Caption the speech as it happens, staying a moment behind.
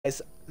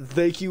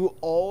thank you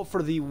all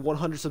for the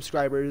 100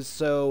 subscribers.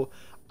 So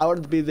I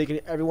wanted to be thanking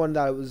everyone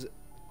that was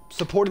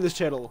supporting this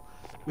channel.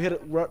 We had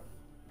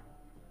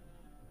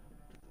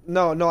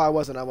no, I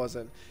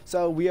wasn't.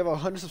 So we have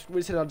 100 we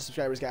just hit 100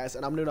 subscribers, guys,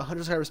 and I'm doing a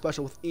 100 subscriber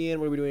special with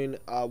Ian. We're gonna be doing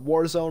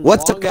Warzone.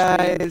 What's up,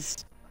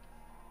 guys?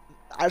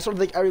 I just want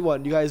to thank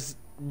everyone. You guys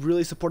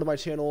really supported my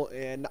channel,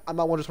 and I'm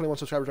at 121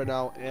 subscribers right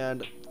now.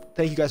 And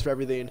thank you guys for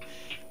everything.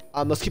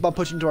 Let's keep on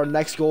pushing to our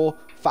next goal,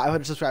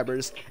 500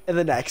 subscribers, in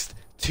the next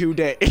 2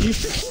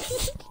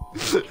 days.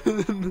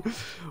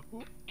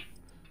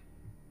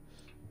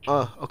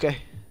 Okay.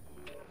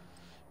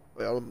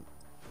 Wait,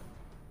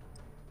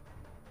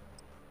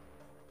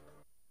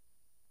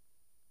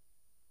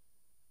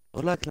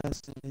 Hola,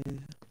 clase.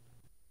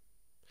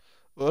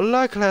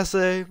 Hola,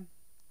 clase.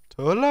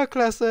 Hola,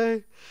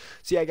 clase.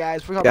 So yeah,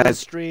 guys, we're going to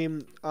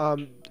stream.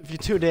 If you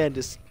tuned in,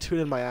 just tune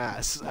in my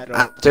ass. I don't.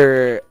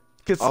 After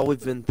all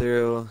we've been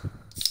through,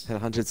 and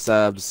 100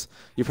 subs,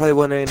 you're probably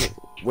wondering,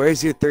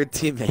 where's your third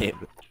teammate?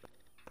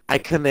 I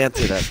couldn't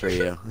answer that for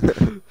you.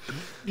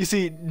 You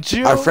see,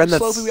 Gio, our friend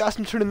slowly we asked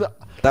him to turn in the.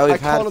 That we've I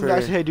called him for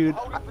and said, hey, dude.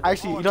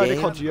 Actually, you know what I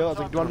called Gio? I was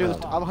like, do you want to do this?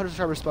 I'm a 100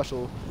 subscriber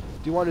special. Do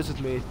you want to do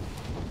this with me?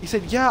 He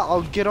said, yeah,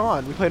 I'll get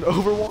on. We played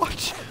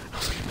Overwatch. I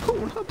was like, no,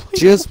 we're not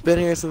playing. Gio's been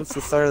here since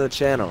the start of the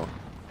channel.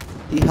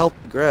 He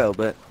helped grow,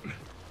 but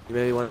you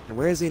maybe wondering,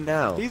 where is he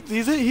now?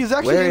 He's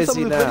actually in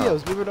some of the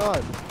videos, believe it or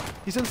not.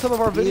 He's in some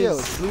of our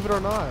videos, believe it or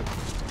not.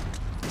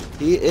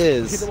 He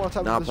is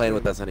not playing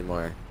with us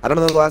anymore. I don't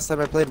know the last time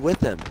I played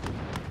with him.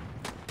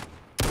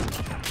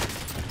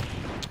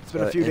 It's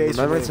been a few days.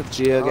 In remembrance of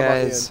Gio,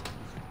 guys,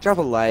 drop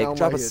a like,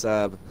 drop a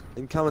sub,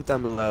 and comment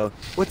down below.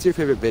 What's your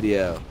favorite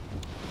video?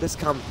 Just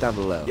comment down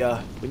below.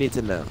 Yeah. We need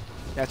to know.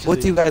 Actually,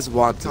 what do you guys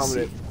want to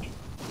see?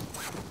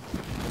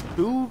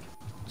 Who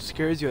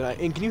scares you?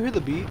 And can you hear the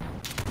beat?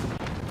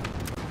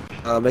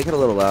 Make it a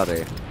little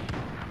louder.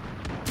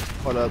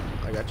 Hold up.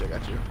 I got you.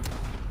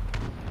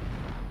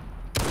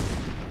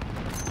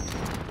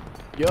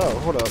 Yo,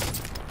 hold up.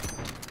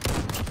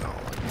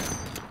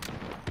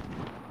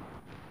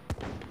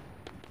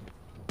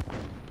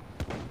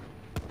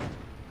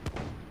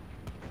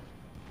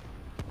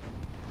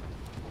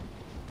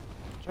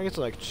 Trying to get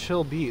some like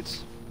chill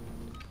beats.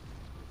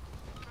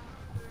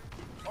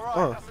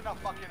 Alright, that's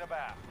enough fucking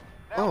about.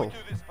 Now we do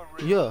this for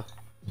real.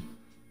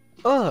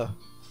 Yeah.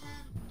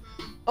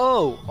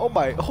 Oh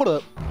my, hold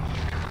up.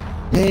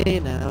 Hey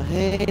now.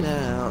 Hey,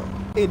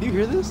 do you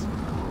hear this?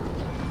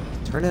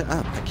 Turn it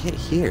up. I can't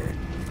hear.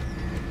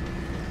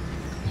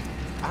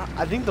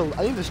 I think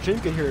the stream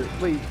can hear it.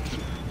 Wait,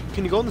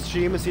 can you go on the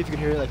stream and see if you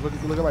can hear it? Like, look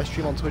at my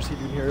stream on Twitch, see if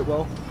you can hear it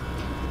well.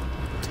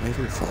 Do I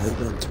even follow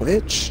you on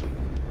Twitch?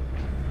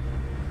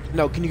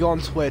 No, can you go on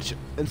Twitch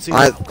and see?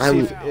 What's I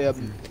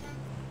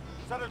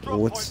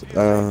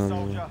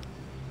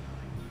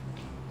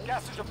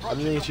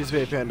think it's just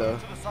a Panda.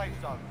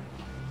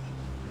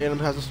 Adam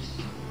has this.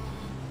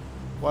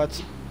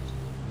 What?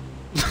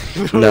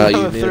 No,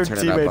 you need to turn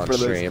it up on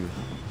stream.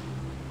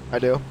 I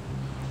do.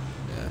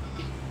 Yeah.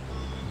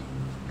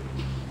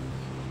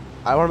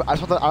 I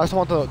just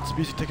want the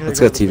music to. Let's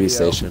go TV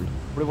station.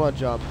 Where do you want to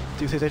jump?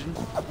 TV station.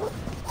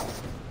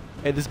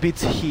 Hey, this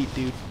beats heat,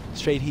 dude.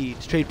 Straight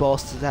heat. Straight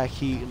balls to attack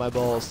heat in my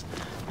balls.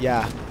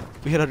 Yeah.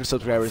 We hit 100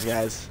 subscribers,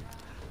 guys.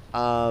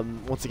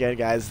 Once again,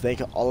 guys,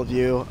 thank all of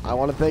you. I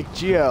want to thank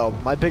Gio,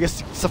 my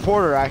biggest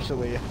supporter,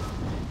 actually.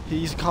 He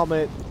used to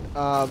comment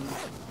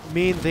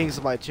mean things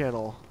on my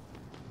channel.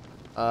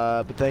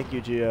 But thank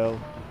you, Gio.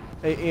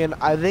 Hey, and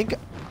I think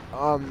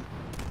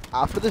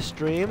after the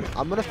stream,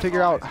 I'm gonna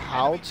figure out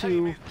how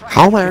to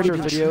get your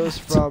videos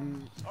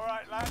from.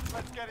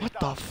 What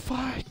the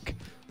fuck?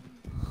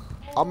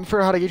 I'm gonna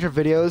figure out how to get your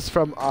videos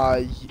from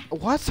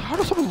what? How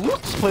does someone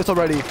loot this place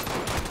already?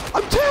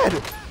 I'm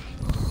dead.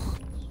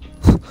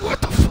 What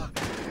the fuck?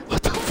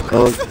 What the fuck?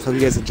 Oh, hope you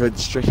guys enjoyed the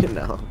stream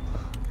now.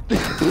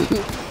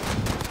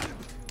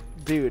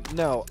 Dude,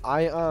 no,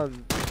 what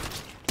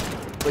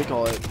do you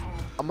call it?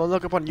 I'm gonna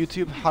look up on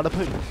YouTube how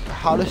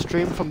to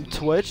stream from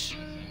Twitch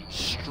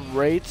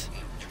straight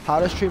to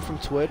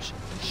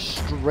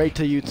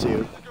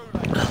YouTube.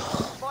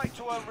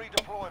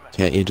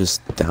 Can't you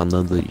just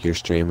download your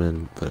stream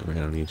and put it right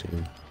on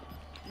YouTube?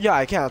 Yeah,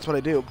 I can. That's what I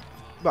do.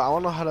 But I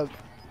don't know how to,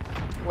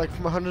 like,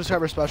 from a 100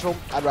 subscriber special.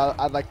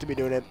 I'd like to be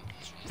doing it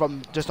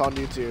from just on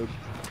YouTube.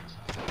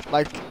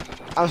 Like,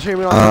 I'm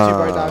streaming on YouTube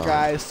right now,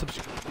 guys.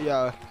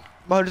 Yeah.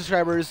 100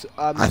 subscribers,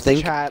 I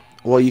think, chat.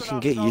 well, you can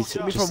get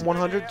YouTube. From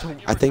 100 to.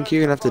 I think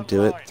you're gonna have to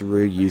do it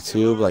through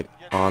YouTube, like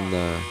on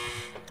the.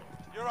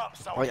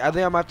 Like, I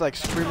think I might have to like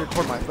screen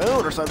record my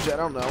phone or some shit. I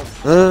don't know.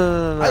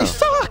 No. I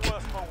suck.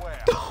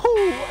 No,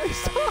 I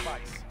suck.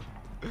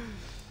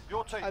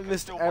 I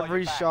missed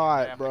every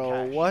shot,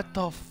 bro. What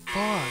the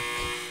fuck?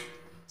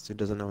 This dude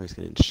doesn't know where he's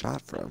getting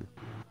shot from.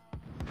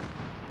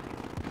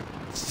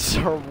 It's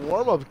our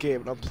warm-up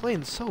game, and I'm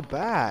playing so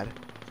bad.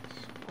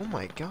 Oh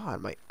my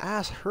god, my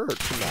ass hurts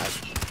from that.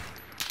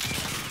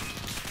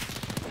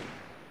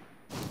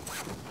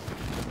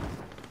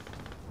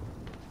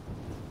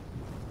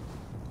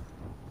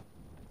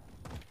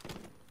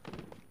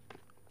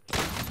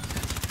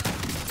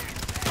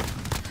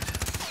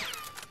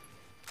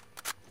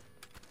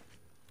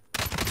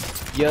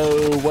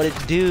 Yo, what it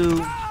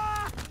do?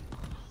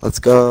 Let's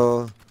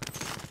go.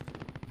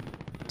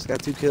 Just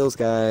got 2 kills,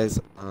 guys.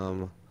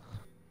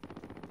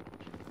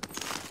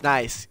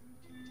 Nice.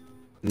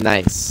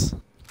 Nice.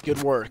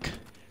 Good work.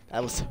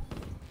 That was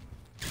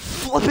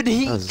flippin'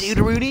 heat, That was- dude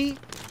Rooney.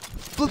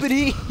 Flippin'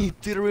 heat,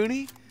 dude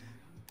Rooney.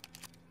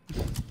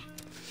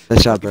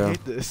 Nice job, I bro.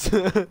 hate this.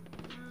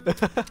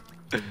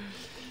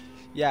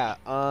 Yeah,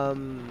 hold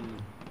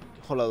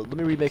on, let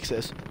me remix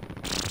this.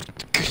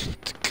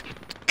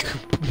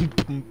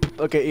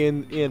 Okay,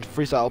 Ian,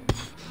 freestyle.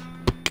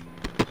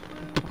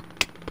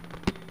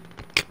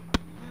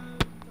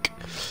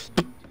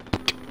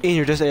 Ian,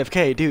 you're just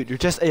AFK, dude. You're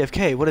just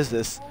AFK. What is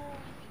this?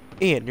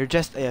 Ian, you're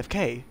just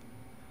AFK.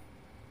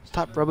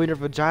 Stop rubbing your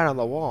vagina on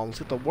the wall. Let's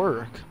get to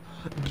work.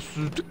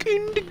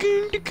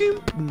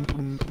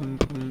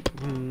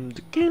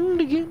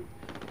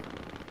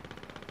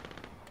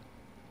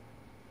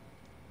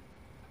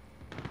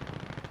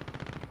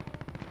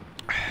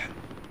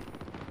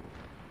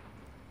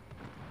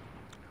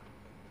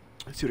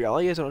 Dude,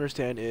 all you guys don't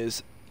understand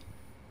is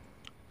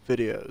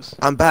videos.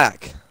 I'm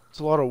back. It's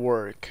a lot of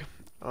work.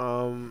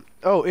 Oh,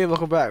 Ian,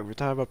 welcome back. We're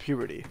talking about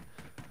puberty.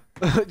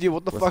 Dude,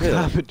 what the What's fuck good?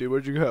 happened, dude?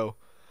 Where'd you go?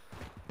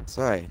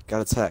 Sorry,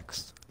 got a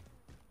text.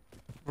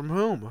 From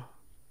whom?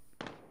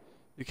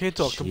 You came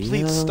to a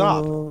complete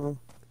stop. Gio.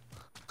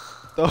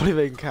 Don't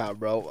even count,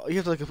 bro. You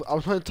have to like. I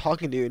was trying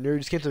talking to you, and you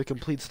just came to a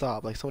complete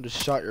stop. Like someone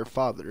just shot your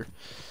father.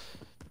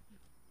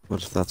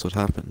 What if that's what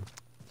happened?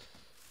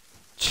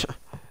 Stop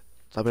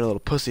being a little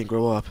pussy and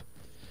grow up.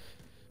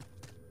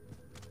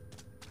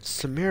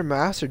 Samir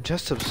Master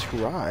just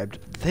subscribed.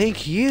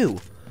 Thank you.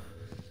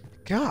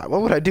 God,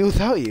 what would I do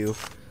without you?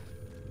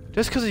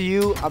 Just because of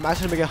you, I'm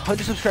actually gonna make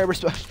 100 subscribers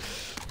special.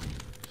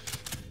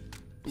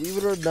 Believe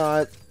it or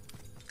not,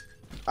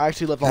 I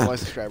actually love all my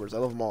subscribers. I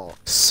love them all.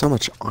 So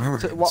much armor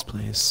So, in wha- this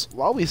place.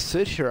 While we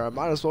sit here, I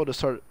might as well just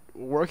start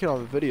working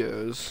on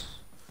videos.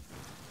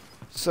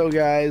 So,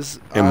 guys,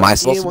 Am I Ian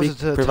supposed to wanted be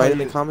tell providing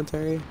you- the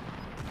commentary?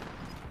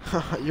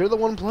 You're the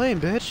one playing,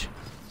 bitch.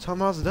 Tell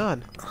me how it's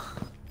done.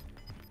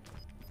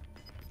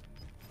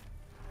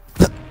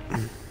 Is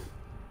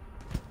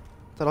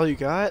that all you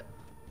got?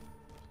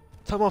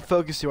 Tell me how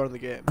focused you are on the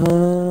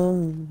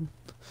game.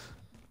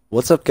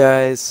 What's up,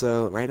 guys?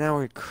 So right now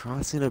we're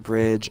crossing a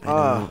bridge.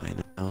 I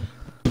know.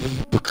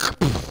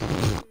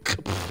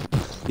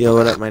 Yo,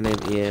 what up? My name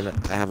Ian.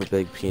 I have a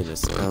big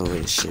penis. Oh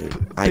wait, shoot.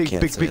 I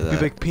can't say that.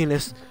 Big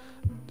penis.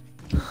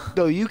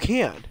 No, you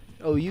can.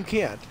 Oh, you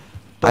can.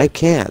 I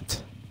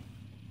can't.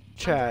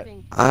 Chat.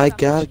 I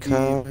got a Dude.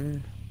 car.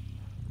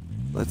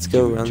 Let's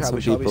go Dude, run chat, some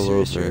we shall be people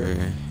serious here.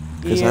 over.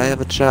 Because Ian- I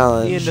have a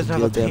challenge. Ian doesn't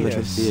have Deal a damage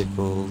with penis.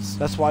 vehicles.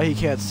 That's why he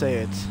can't say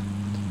it.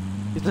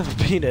 He doesn't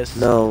have a penis.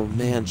 No,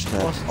 man should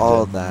What's have the-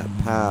 all that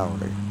power.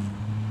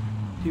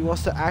 He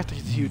wants to act like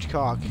it's a huge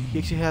cock. He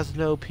actually has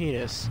no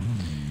penis.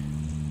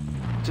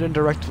 It's an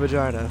indirect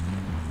vagina.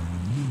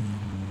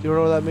 Do you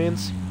know what that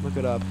means? Look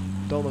it up.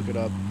 Don't look it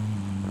up.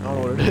 I don't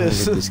know what it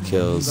is. Get these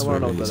kills I wanna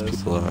know wherever what these that is.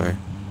 people are.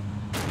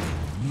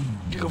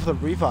 You go for the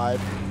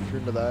revive if you're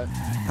into that.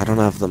 I don't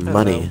have the don't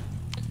money. know.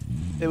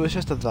 It was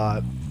just a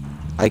thought.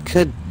 I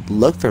could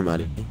look for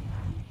money.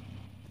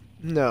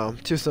 No,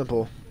 too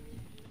simple.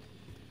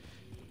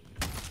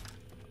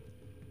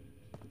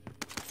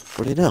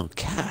 What do you know?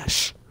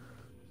 Cash.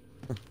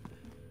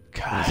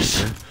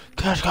 Cash.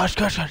 Cash.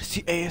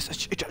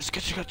 C-A-S.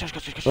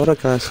 What a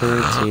cash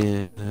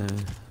 13.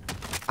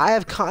 I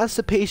have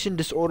constipation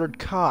disordered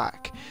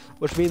cock,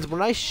 which means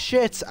when I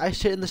shit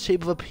in the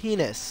shape of a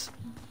penis.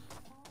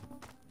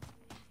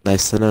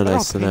 Nice to know, I don't know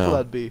nice how to painful know.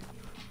 that'd be.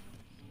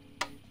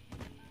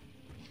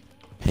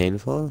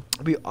 Painful?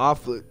 It'd be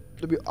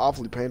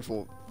awfully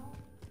painful.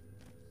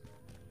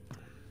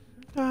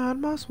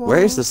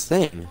 Where is this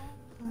thing?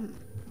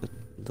 The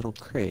little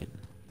crate.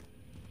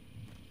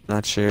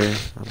 Not sure. I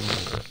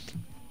don't know.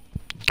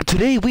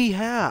 Today we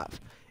have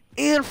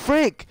Anne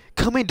Frank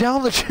coming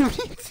down the chimney.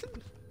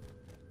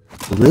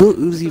 Lil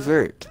Uzi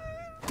Vert.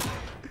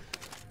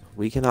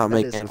 We cannot That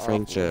make is Anne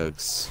Frank awful.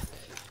 jokes.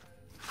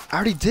 I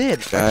already did.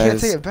 I can't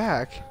Guys. take it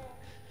back.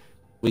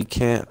 We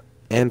can't.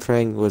 Anne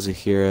Frank was a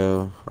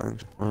hero.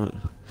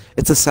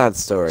 It's a sad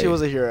story. She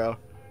was a hero.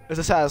 It's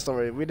a sad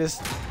story.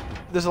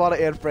 There's a lot of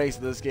Anne Franks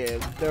in this game.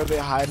 They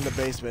hide in the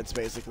basements,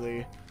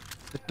 basically.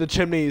 The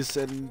chimneys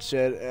and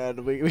shit,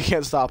 and we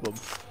can't stop them.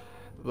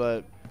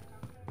 But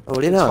Oh,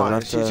 what do you it's know? fine.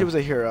 Enough She to was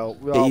a hero.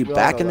 We get all, you we all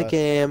back know in the that.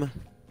 game.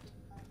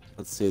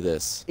 Let's do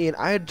this. Ian,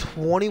 I had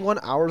 21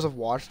 hours of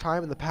watch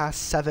time in the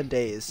past 7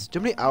 days. Do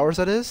you know how many hours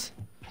that is?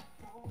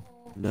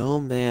 No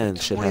man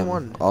should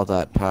 21. have all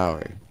that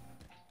power.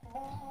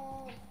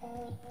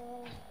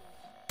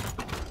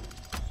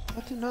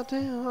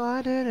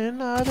 I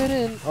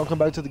didn't. I'll come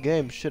back to the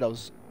game. Shit, I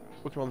was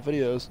working on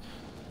videos.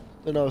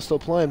 Then I was still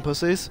playing,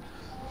 pussies.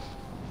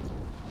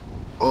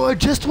 Oh, I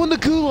just won the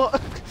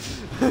gulag!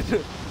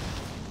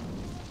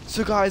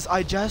 So guys,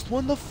 I just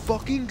won the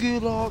fucking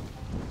gulag.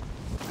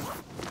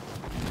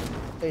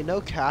 Hey,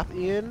 no cap,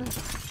 Ian.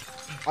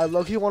 I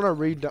low-key want to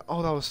read.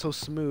 Oh, that was so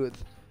smooth.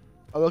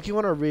 I look,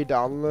 want to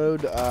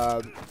re-download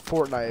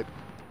Fortnite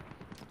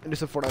and do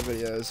some Fortnite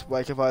videos,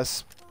 like of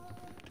us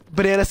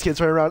banana skins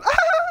running around.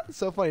 It's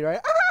so funny, right?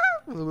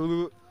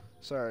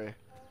 Sorry,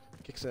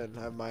 kicks in.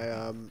 I have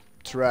my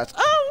Tourette's.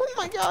 Oh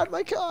my god,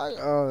 my cock.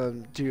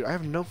 Dude, I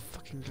have no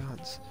fucking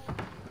guns.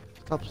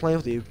 Stop playing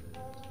with you.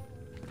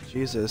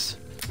 Jesus.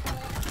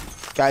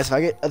 Guys, if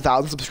I get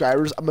 1,000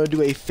 subscribers, I'm gonna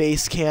do a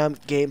face cam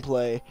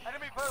gameplay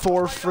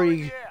for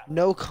free.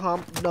 No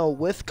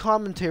with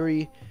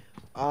commentary.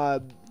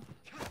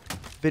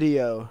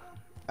 Video.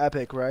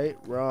 Epic, right?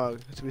 Wrong.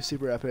 It's gonna be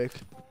super epic.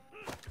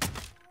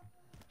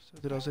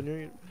 Something else in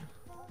here?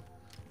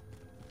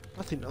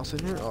 Nothing else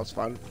in here? Oh, it's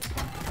fine.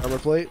 Armor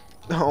plate.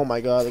 Oh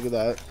my god, look at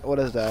that. What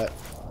is that?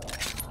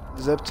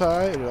 Zip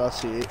tie?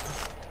 Let's see.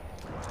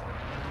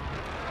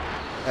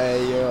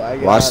 Hey, yo, I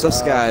got, watch the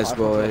skies,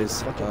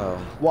 boys. Oh.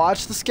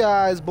 Watch the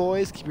skies,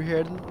 boys. Keep your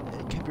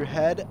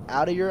head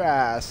out of your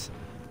ass.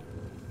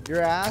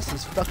 Your ass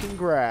is fucking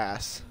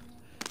grass.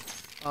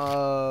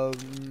 I'll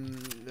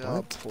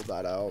pull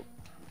that out.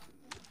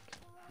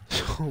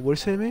 What you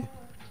say to me?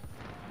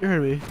 You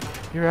heard me.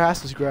 Your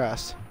ass is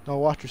grass. Now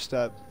watch your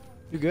step.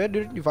 You good,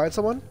 dude? You find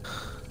someone?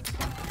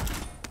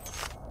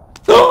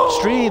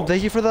 Stream.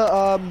 Thank you for the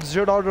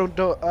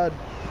 $0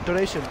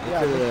 donation.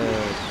 Yeah.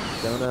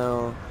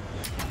 Dono.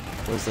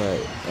 What's that?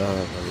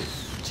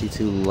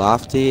 G2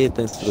 Lofty.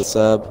 Thanks for the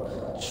sub.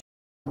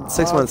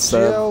 6 months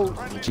sub.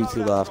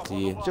 G2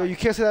 Lofty. Joe, you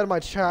can't say that in my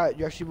chat.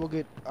 You actually will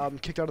get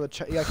kicked out of the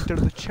chat. Yeah, kicked out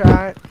of the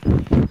chat.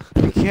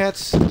 You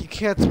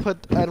can't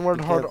put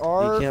N-word hard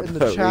R in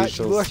the chat.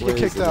 You will actually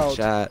get kicked out.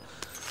 Chat.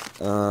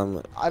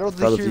 I don't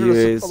think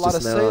you're allowed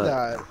to say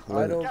that.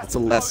 It's a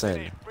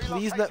lesson.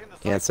 Please not.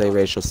 Can't say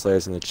racial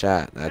slurs in the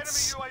chat.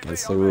 That's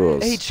against the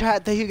rules. Hey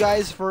chat, thank you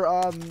guys for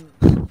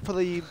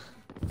the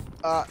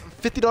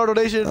 $50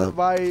 donation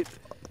by.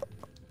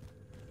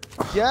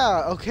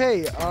 Yeah.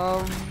 Okay.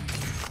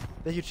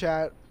 Thank you,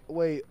 chat.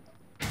 Wait.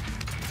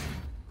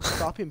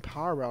 Stopping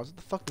power rounds. What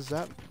the fuck is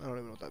that? I don't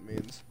even know what that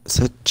means.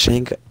 So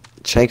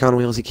Chank on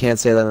wheels. You can't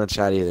say that in the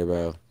chat either,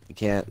 bro. You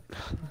can't.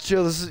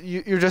 Jill,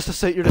 you're just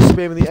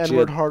spamming the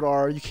N-word hard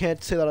R. You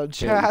can't say that on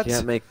chat.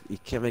 You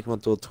can't make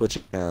multiple Twitch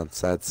accounts.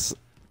 That's.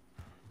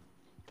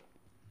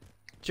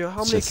 Jill,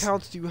 how many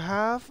accounts do you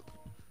have?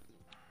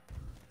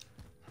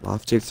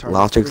 Lofty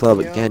Club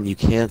again. You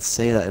can't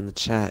say that in the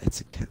chat.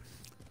 It's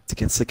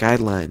against the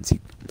guidelines.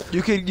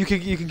 You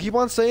can keep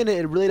on saying it.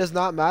 It really does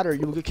not matter.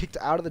 You will get kicked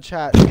out of the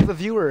chat. Give a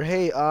viewer,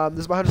 hey, this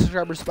is my 100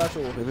 subscriber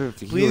special.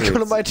 Please go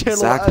to my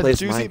channel at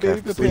Juicy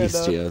Baby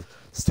Panda.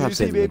 Stop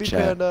saying in the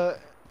chat.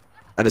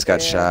 I just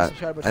got shot.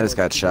 I just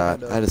got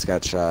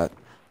shot.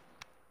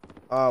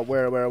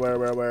 Where?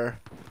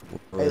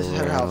 Hey, this is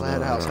head of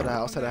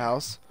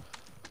house.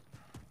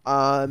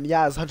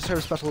 Yeah, it's 100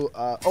 subscriber special.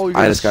 Oh, you're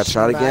I just got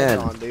shot again.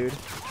 Dude.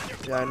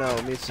 Yeah, I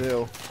know. Me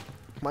too.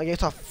 My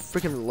game's not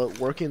freaking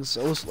working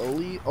so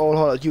slowly. Oh,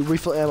 hold on. You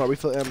refill ammo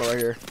right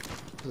here.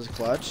 This is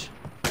clutch.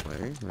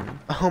 Where?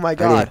 Oh my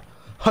god.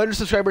 100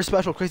 subscribers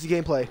special. Crazy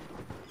gameplay.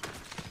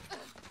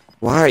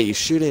 Why are you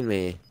shooting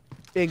me?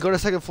 And go to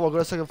second floor.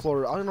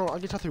 I don't know. I'm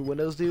getting shot through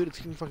windows, dude. It's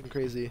getting fucking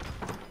crazy.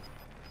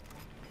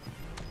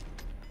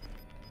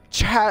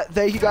 Chat,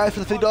 thank you guys for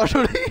the $50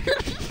 donation.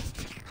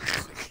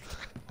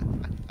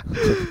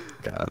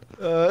 God.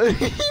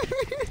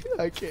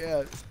 I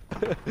can't.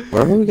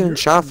 Where are we getting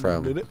shot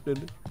from? Dude,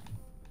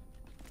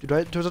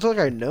 does it look like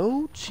I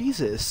know?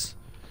 Jesus.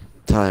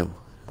 Time.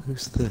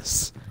 Who's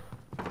this?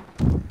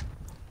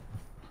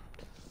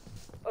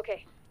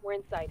 Okay, we're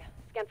inside.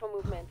 Scan for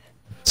movement.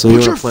 So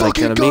you're a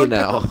fucking enemy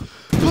now.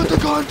 Put the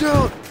gun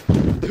down!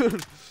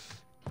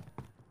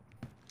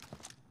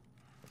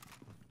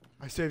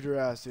 I saved your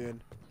ass,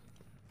 dude.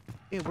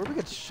 Hey, where we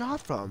get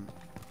shot from?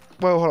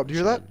 Wait, hold up. Do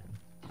you hear that?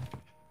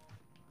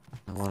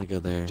 I want to go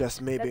there.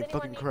 Just maybe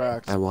fucking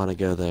cracked. I want to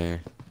go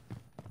there.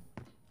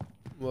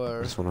 Where?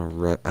 I just want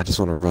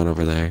to run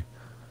over there.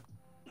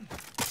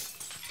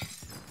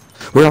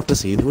 We're off to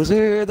see the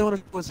wizard.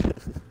 The wizard.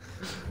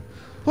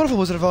 Wonderful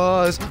Wizard of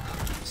Oz.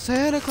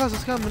 Santa Claus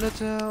is coming to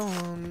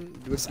town.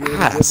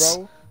 Ass.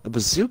 A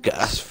bazooka.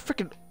 That's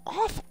freaking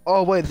awful.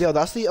 Oh wait, yo,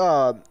 that's the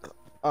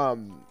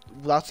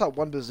that's that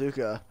one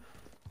bazooka.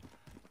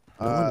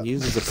 No one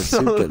uses a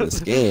bazooka in this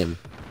game.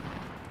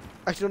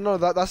 Actually, no,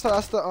 that's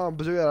the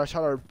bazooka that I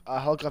shot our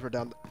helicopter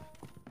down.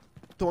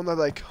 The one that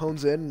like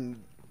hones in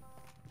and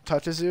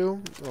touches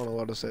you. I don't know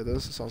how to say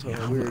this. It sounds kind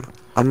of weird.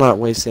 I'm not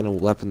wasting a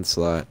weapon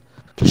slot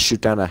to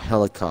shoot down a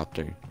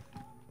helicopter.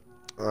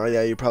 Oh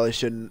yeah, you probably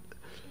shouldn't.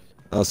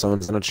 Oh,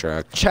 someone's in a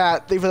truck.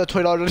 Chat, thank you for the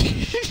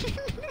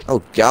 $20.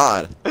 Oh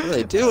God, what are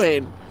they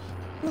doing?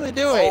 What are they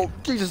doing? Oh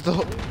Jesus, the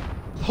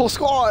whole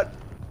squad.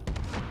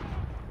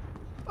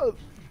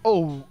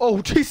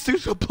 Oh, Jesus,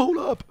 dude, got blown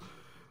up.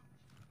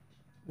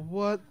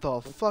 What the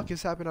fuck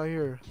is happening out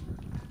here?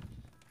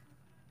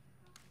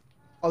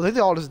 Oh, I think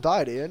they all just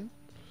died, Ian.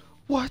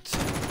 What?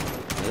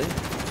 Really?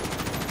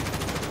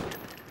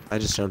 I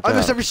just jumped out. I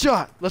missed every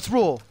shot. Let's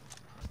roll.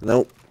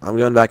 Nope, I'm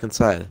going back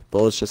inside.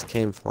 Bullets just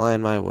came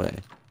flying my way.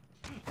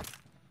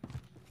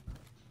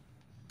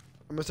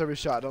 I missed every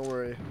shot. Don't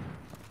worry.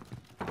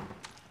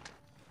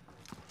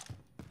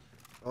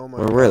 Oh my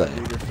Where god, were they?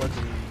 dude, you're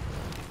fucking...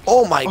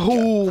 Oh my god.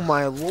 Oh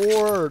my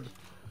lord!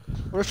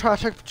 We're just trying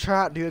to check the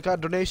chat, dude. I got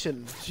a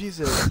donation.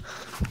 Jesus.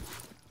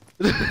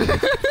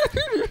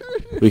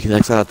 We can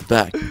exit out the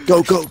back.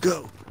 Go, go,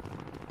 go.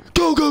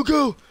 Go, go,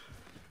 go!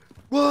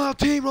 Roll out,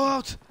 team, roll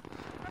out!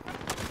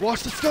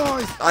 Watch the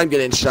skies! I'm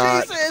getting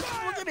shot. Jesus,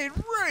 we're getting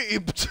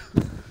raped!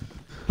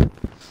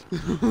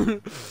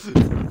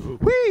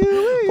 Wee,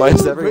 Why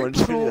is wee, everyone rape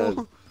shooting patrol.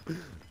 us?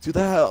 To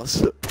the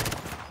house.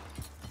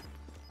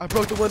 I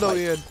broke the window,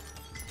 Ian.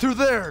 Through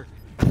there!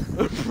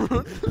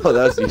 Oh,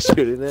 that was you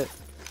shooting it?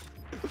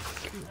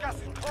 Gas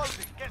is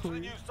closing. Get to the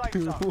new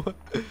safe zone.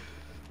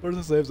 Where's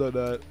the safe zone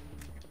at?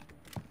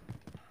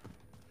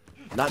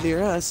 Not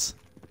near us.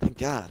 Thank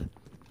God.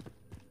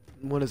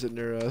 When is it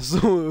near us?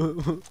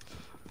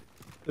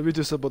 Let me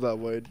do simple that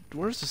way.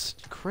 Where's this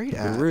crate The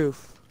at?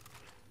 roof.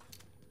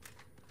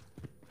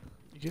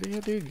 You getting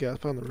it, dude? Gas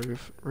on the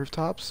roof.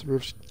 Rooftops?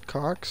 Roof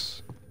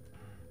cocks?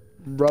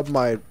 Rub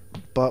my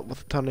butt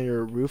with a ton of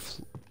your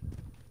roof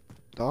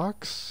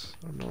docks?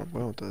 I don't know where I'm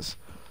going with this.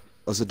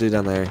 What's the dude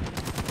down there?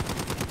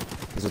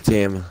 There's a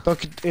team.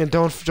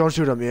 Don't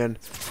shoot him, Ian.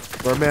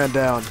 We're a man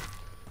down.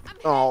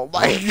 Oh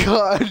my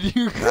god,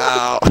 you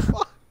Ow.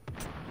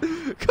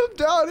 come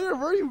down here.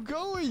 Where are you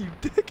going, you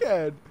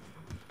dickhead?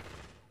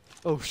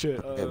 Oh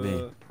shit. At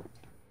me.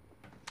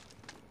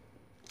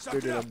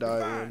 You're gonna die,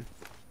 Ian.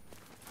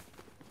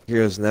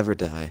 Heroes never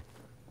die.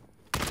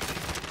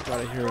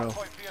 Not a hero.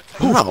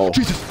 Ow.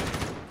 Jesus.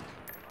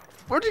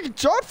 Where'd you get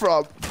shot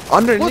from?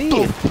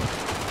 Underneath.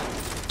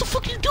 What the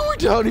fuck are you doing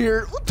down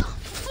here? What the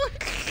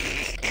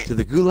fuck? To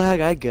the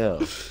gulag I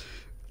go.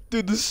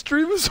 Dude, this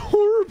stream is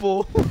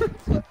horrible.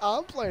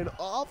 I'm playing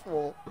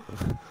awful.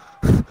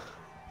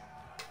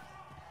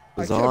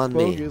 It's I all can't on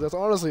me. focus. That's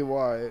honestly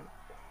why.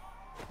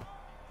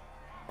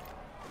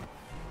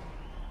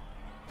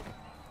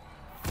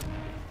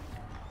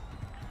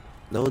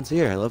 No one's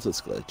here. I love this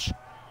glitch.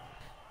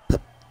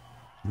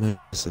 Miss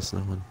this, no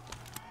one.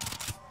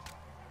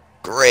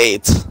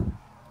 Great.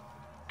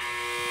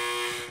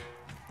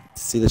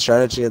 See, the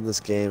strategy in this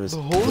game is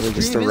The whole really just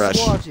to stream is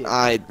rush. watching.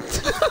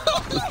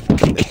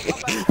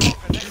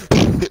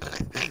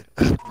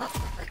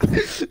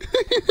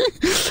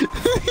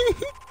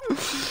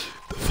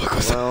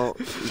 Well,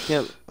 you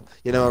can't.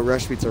 You know, a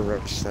rush beats a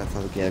rush. That's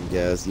how the game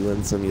goes. You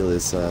win some, you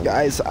lose some.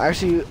 Guys,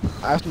 actually,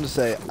 I have something to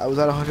say. I was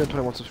at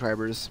 121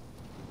 subscribers.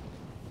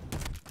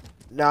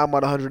 Now I'm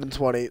at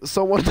 120.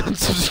 Someone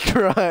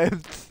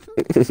unsubscribed.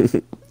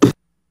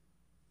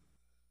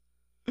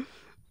 Did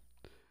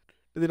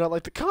they not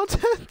like the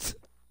content?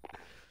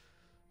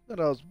 That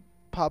I was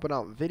popping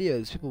out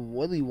videos people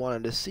really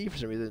wanted to see for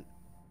some reason.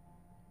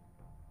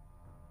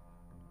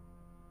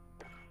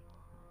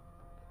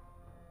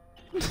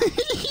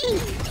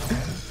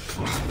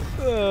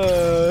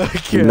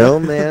 No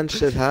man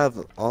should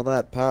have all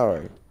that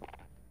power.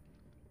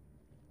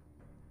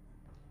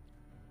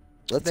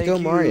 Let's Thank go,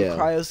 you, Mario.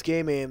 Cryos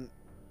Gaming,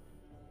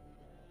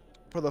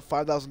 for the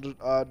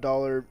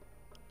 $5,000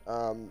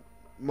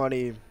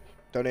 money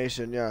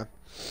donation. Yeah.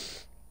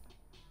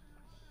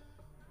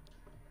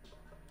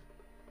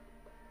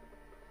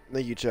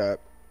 Thank you, chat.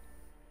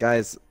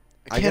 Guys,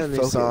 I I got a can't new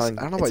focus. song.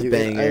 I don't know It's about a you.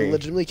 banger. I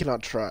legitimately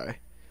cannot try.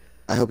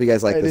 I hope you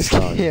guys like I this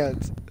just song.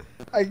 can't.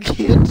 I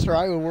can't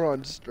try when we're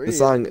on stream. The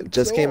song It's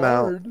just so came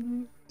hard. out.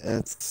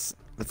 It's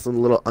a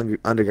little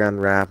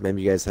underground rap.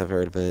 Maybe you guys have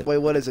heard of it. Wait,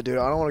 what is it, dude?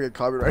 I don't want to get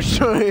copyright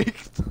strike.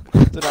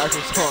 It's an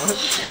actual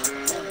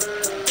song.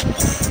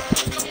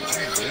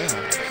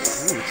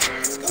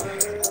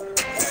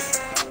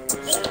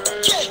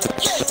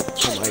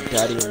 Oh, my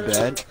daddy in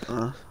bed.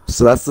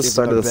 So that's the Give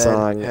start him of a the bed,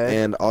 song, hey?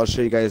 and I'll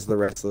show you guys the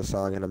rest of the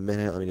song in a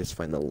minute. Let me just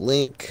find the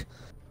link.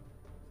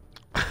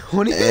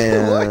 What do you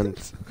And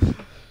what?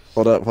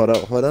 hold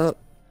up.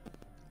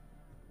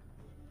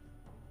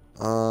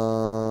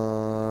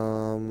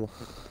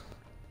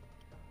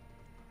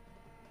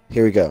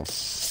 Here we go.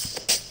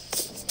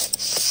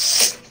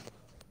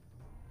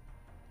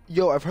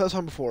 Yo, I've heard that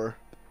song before.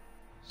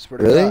 Swear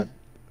to Really? God.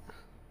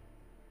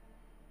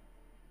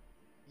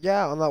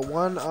 Yeah, on that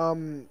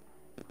one,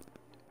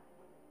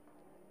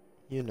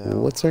 you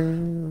know. What's her?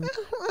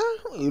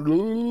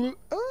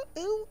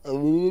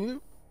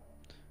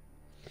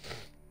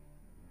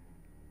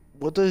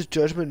 What does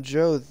Judgment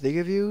Joe think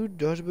of you?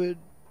 Judgment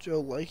Joe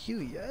like you?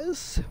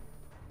 Yes.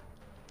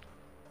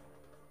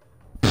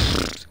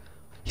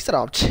 He said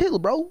I'm chill,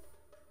 bro.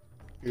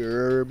 You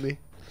heard me?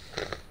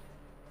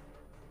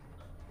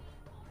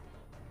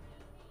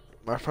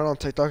 My friend on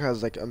TikTok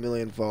has like 1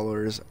 million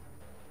followers.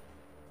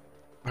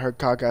 Her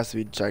cock has to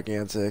be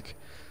gigantic.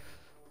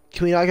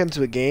 Can we not get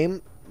into a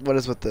game? What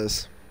is with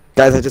this?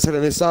 Guys, I just heard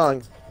a new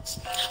song.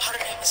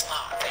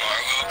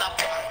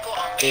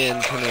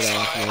 And turn it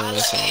off. Man.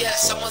 Yeah,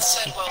 someone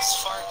said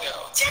Wells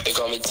Fargo. They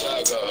call me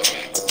Tiago.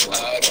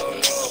 I don't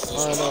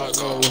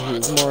know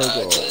who's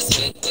Margo.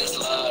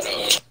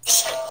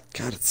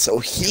 God, it's so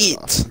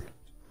heat.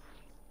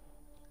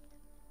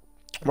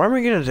 Why am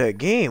I getting into a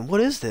game? What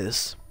is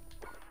this?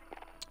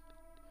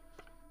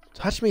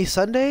 Touch Me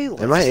Sunday?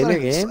 Am I in your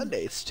game?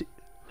 Sunday.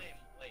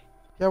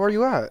 Yeah, where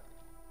you at?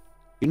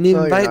 You didn't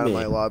even No, you're invite not in me.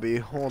 my lobby.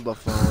 Hold the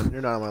phone.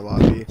 You're not in my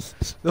lobby.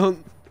 No,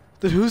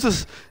 dude, who's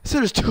this? It said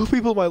there's 2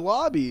 people in my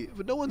lobby,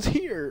 but no one's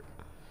here.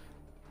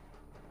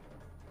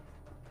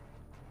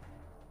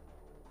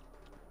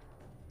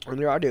 And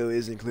your audio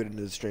is included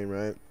in the stream,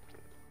 right?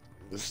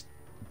 Just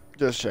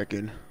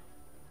checking.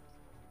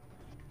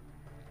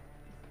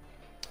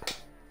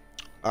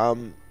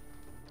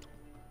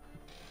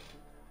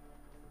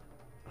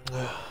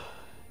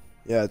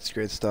 Yeah, it's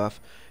great stuff.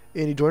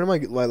 And you joined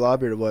my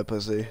lobby or what,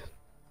 pussy?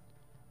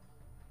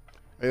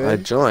 Are you I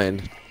in?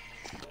 joined.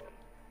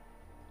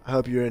 I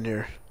hope you're in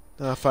here.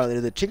 Finally,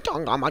 the ching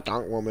chong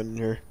woman in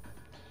here.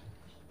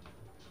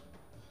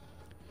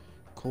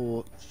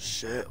 Cool.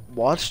 Shit.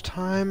 Watch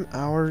time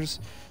hours.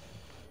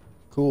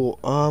 Cool.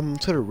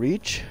 Let's go to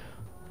reach.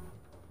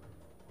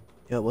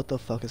 Yeah, what the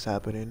fuck is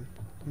happening?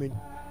 I mean,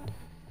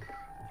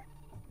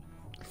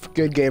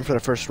 good game for the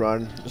first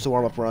run. Just a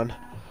warm-up run.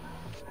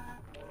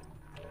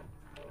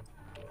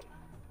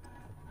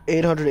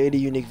 880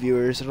 unique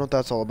viewers. I don't know what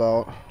that's all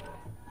about.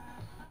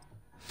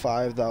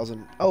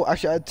 5,000. Oh,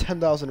 actually, I had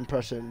 10,000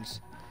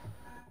 impressions.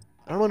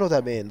 I don't really know what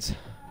that means.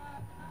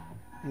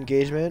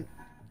 Engagement,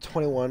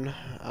 21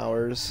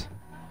 hours.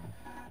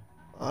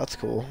 Oh, that's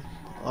cool.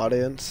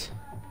 Audience.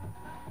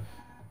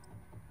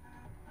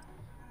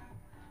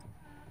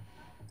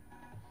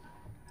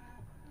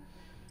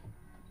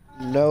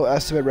 No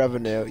estimate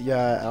revenue.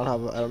 Yeah, I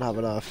don't have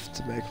enough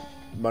to make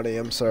money.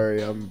 I'm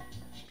sorry. I'm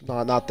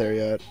not there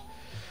yet.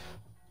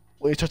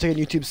 Well, you start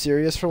taking YouTube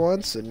serious for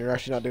once, and you're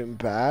actually not doing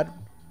bad.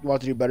 You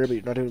want to do better, but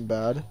you're not doing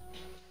bad.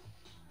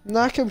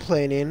 Not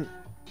complaining.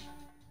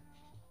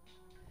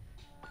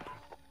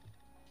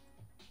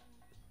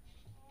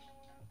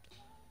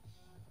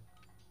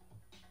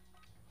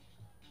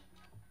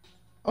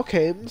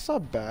 Okay, it's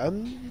not bad.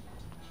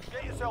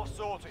 Get yourself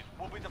sorted.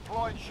 We'll be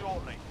deployed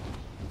shortly.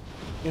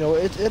 You know,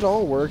 it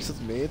all works with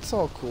me. It's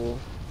all cool.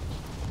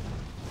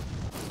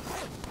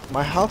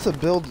 My how to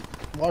build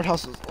large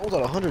houses all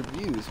at 100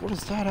 views. What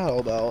is that all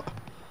about?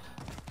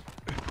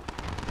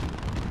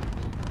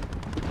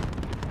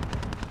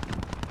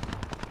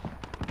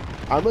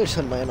 I'm really just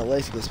on my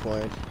analytics at this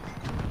point.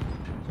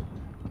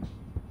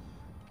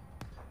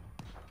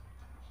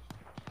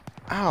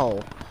 Ow.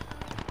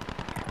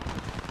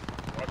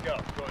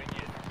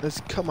 This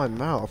cut my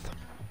mouth.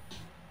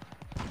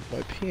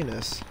 My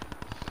penis.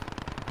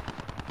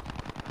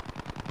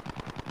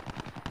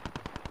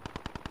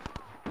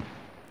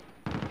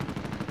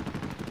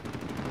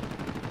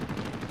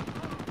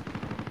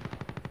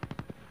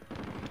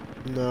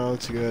 No,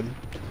 it's good.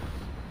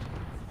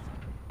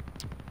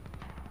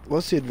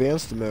 What's the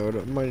advanced mode?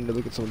 I might need to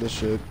look at some of this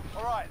shit.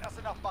 Alright, that's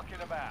enough fucking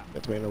about.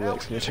 That's my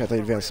analytics. I'm gonna check the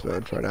advanced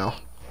mode right now.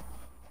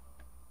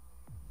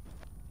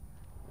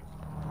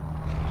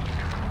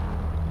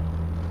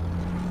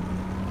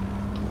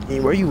 Hey,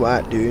 where you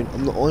at, dude?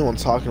 I'm the only one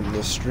talking on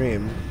this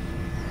stream.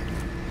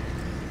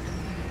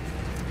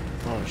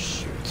 Oh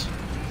shoot.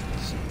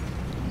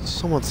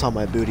 Someone saw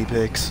my booty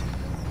pics.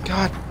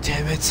 God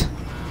damn it.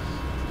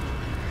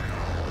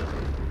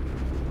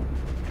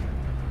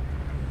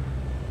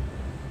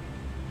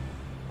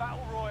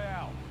 Battle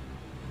Royale.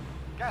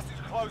 Gas is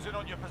closing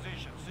on your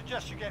position.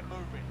 Suggest you get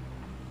moving.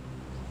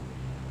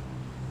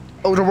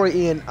 Oh, don't worry,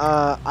 Ian.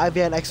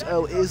 Ivan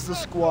XO is the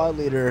squad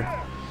leader.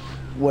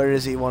 Where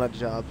does he want a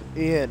job?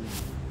 Ian.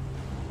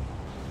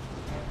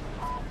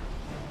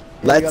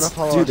 Let's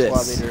do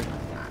this. You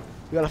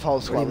gotta follow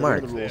the squad leader.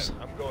 Mark? The rules.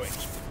 I'm going.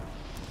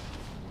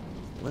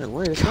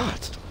 Where is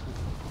that?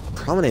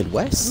 Promenade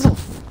West? No,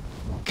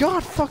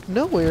 God, fuck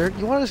nowhere.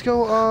 You want to just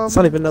go, It's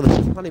not even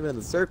in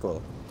the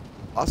circle.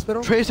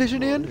 Hospital? train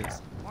station, Ian? It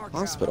is.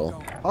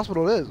 Hospital.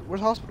 Hospital it is.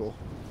 Where's hospital?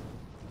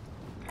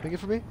 Make it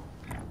for me?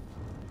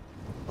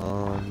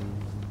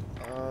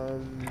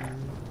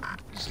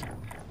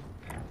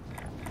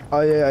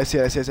 Oh yeah, I see.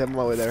 I'm on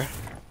my way there.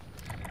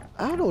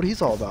 I don't know what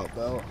he's all about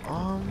though.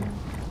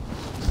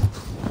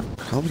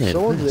 Promenade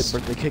Someone did West.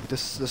 birthday cake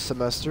this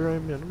semester. I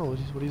mean, I don't know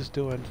what he's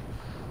doing.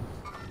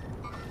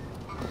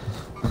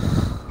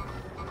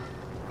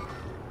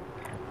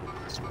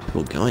 There's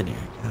people going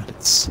here. God,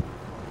 it's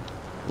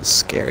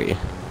scary.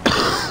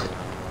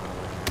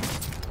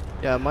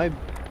 Yeah,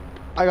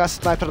 I got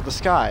sniped out of the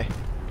sky.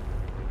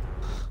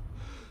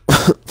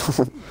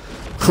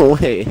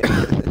 Wait.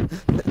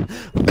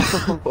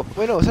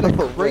 Wait, no, it said a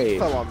crate Wait.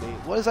 fell on me.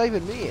 What does that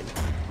even mean?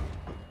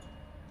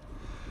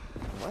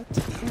 What?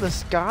 In the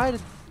sky?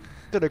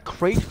 Did a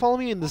crate fall on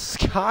me in the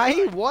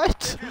sky?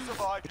 What? If you survive,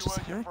 What you just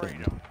earn your happened?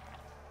 freedom.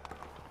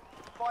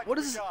 Fight What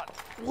to is- the gun.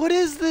 What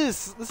is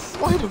this? This is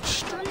why I don't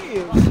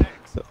stream.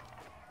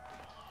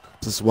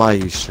 This is why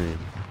you stream.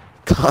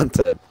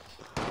 Content.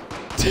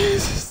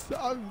 Jesus,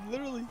 I'm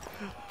literally.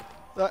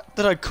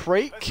 Did a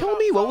crate kill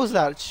me? What was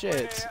that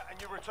shit?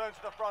 And you return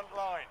to the front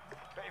line.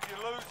 But if you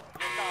lose,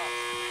 you're done.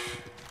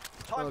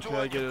 Time to Okay, I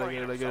earn get your it.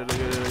 freedom, I get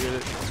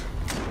it.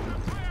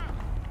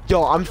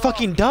 Yo, I'm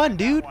fucking done,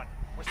 dude.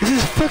 This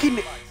is fucking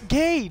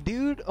gay,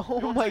 dude.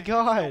 Oh Your my team can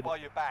still god. buy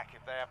you back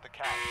if they have the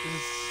cash. This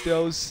is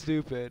so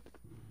stupid.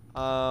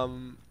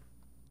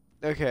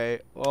 Okay,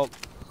 well,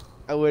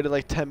 I waited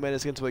like 10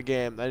 minutes into a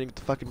game. I didn't get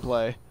to fucking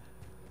play.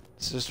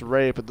 It's just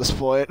rape at this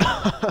point.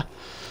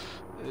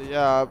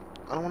 Yeah,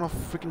 I don't want to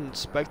freaking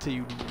spectate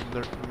you,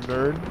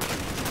 nerd,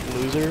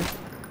 loser,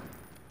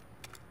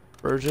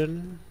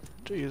 virgin.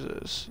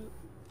 Jesus,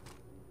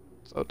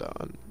 so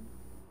done,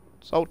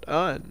 so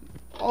done.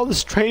 All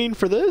this training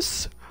for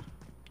this?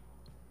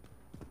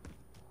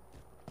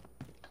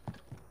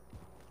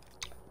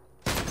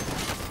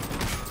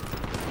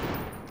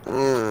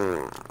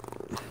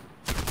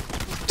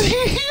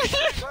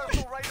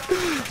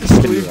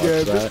 Just leave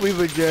game. Just leave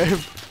the game.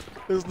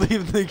 Just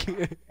leave the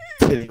game.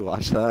 Did you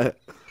watch that?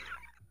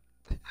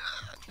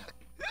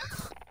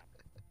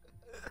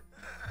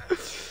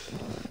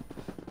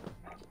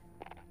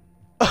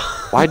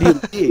 Why do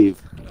you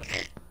leave?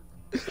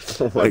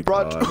 Oh my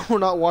god. We're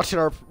not watching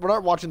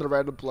the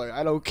random play.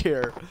 I don't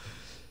care.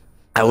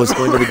 I was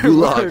going to the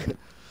gulag.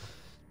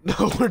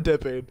 No, we're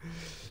dipping.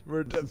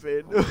 We're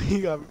dipping.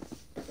 He got me.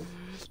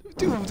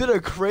 Dude, did a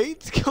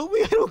crate kill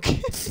me? I don't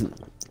care.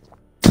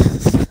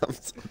 I'm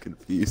so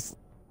confused.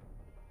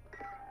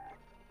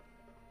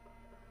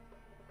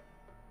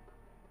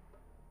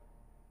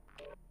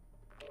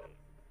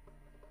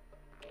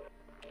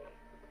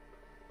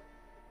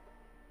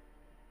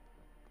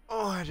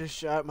 Oh, I just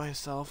shot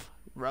myself.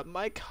 Rub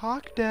my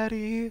cock,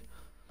 daddy.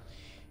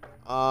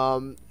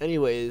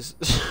 Anyways.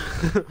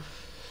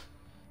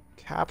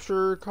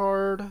 Capture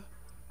card.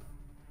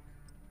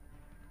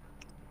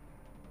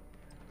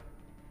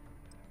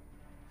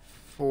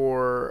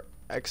 For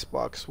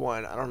Xbox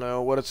One. I don't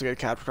know. What is a good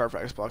capture card for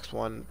Xbox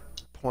One?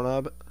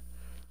 Pornhub?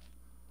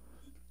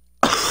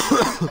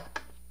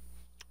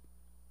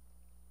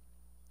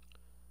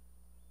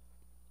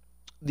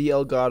 The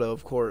Elgato,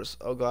 of course.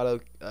 Elgato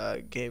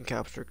game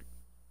capture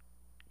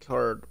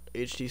card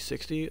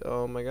HD60.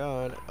 Oh my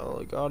god.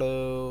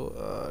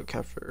 Elgato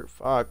capture.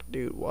 Fuck,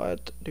 dude.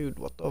 What? Dude,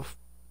 what the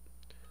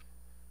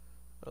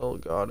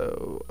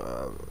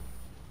Elgato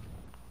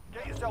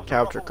Get yourself to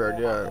capture Bravo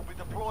card, warm-up. yeah. We'll be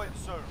deploying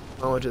soon.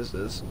 How much is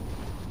this?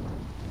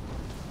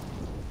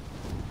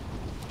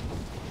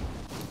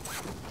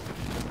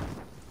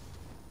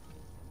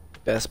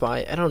 Best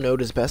Buy? I don't know.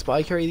 Does Best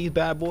Buy carry these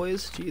bad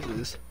boys?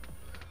 Jesus.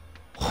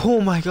 Oh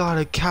my god,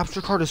 a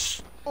capture card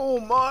is so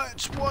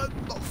much. What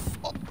the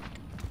fuck?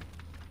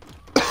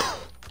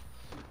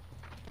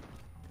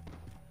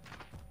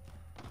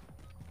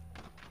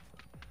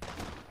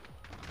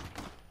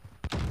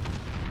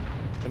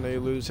 And they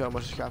lose how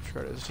much a capture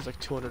card is. It's just like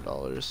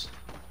 $200.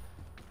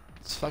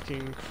 It's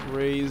fucking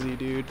crazy,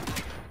 dude.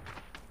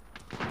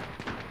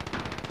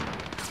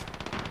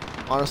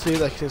 Honestly,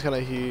 that thing's kind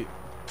of heat.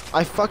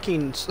 I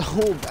fucking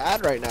so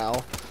bad right now.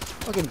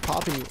 Fucking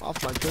popping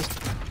off my fist.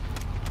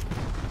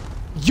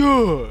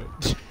 Yeah.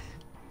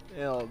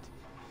 Nailed.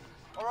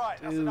 Alright,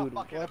 that's enough Dude,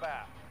 mucking what?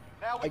 about.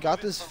 Now we I do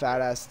got this for fat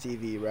real. ass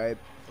TV, right?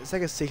 It's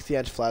like a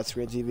 60-inch flat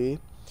screen TV.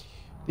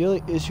 The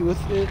only issue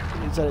with it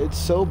is that it's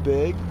so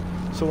big,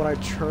 so when I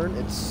turn,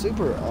 it's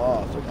super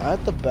off. Like, I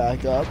have to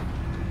back up,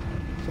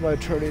 so when I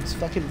turn, it's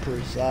fucking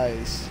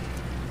precise.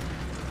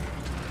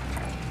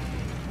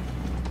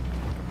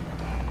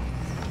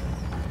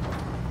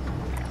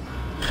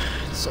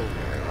 It's so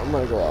weird. I'm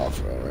gonna go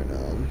off road right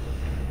now.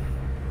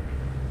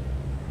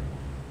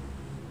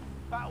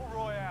 Battle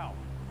Royale.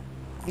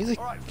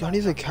 God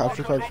needs a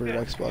capture card for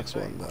an Xbox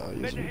One though.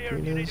 Using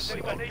penis.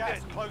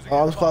 Gas closing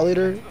Oh, I'm in squad fast.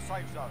 leader. Get to the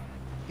safe zone.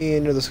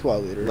 And you're the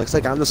squad leader. Looks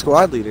like I'm the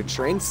squad leader.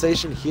 Train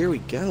station, here we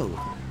go.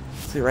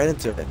 Let's get right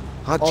into it.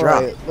 Hot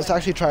drop. Alright, let's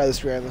actually try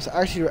this game. Let's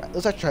actually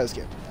try this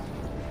game.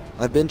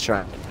 I've been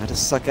trying. I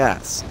just suck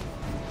ass.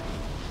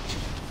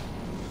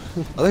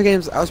 Other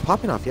games, I was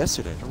popping off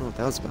yesterday. I don't know what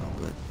that was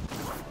about, but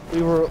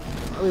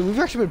We've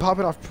actually been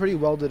popping off pretty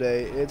well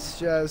today. It's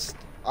just,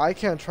 I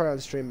can't try on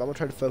stream, but I'm gonna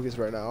try to focus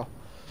right now.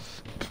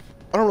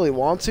 I don't really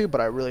want to,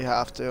 but I really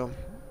have to.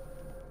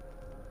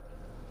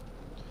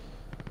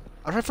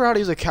 I'm trying to figure out how to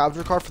use a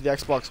capture card for the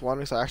Xbox One,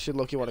 because I actually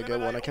low-key want to get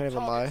one. I can't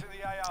even lie. Targets in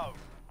the AO.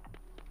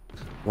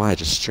 why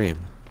just stream?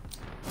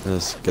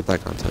 Just get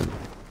that content.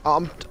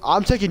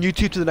 I'm taking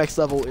YouTube to the next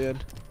level, Ian.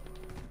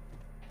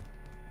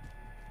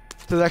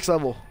 To the next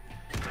level.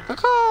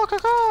 Caw,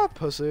 caw,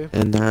 pussy.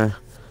 And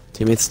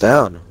teammates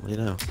down. What do you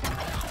know?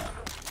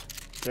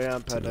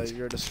 Damn, Peta,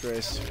 you're a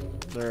disgrace.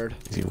 Nerd.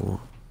 Easy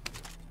wall.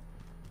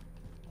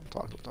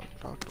 Talk.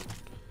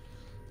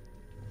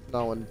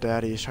 Not when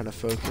daddy is trying to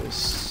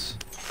focus.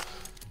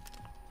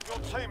 Your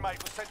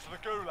teammate was sent to the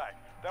gulag.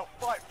 They'll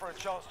fight for a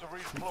chance to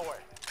redeploy.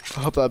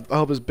 I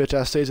hope his bitch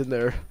ass stays in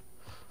there.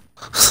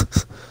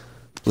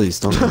 Please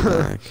don't come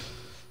back.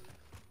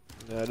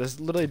 Yeah, just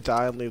literally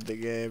die and leave the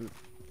game.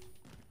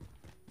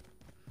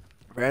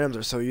 Randoms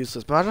are so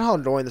useless. But imagine how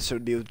annoying this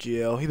would be with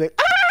Geo. He'd be like,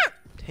 ah!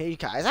 Hey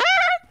guys, ah!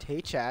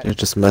 Hey chat. They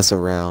just mess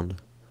around.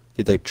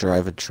 He'd like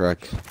drive a truck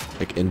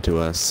like into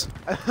us.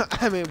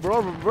 I mean, we're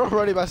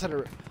already by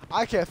center.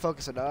 I can't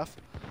focus enough.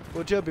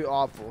 Well, Geo would be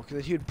awful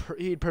because he'd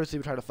personally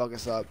be trying to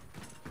focus up.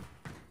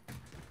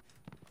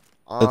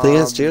 The thing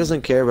is, Jay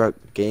doesn't care about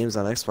games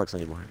on Xbox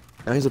anymore.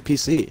 Now he's a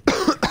PC.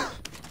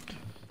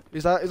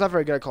 He's not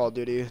very good at Call of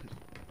Duty.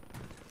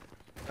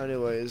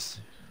 Anyways.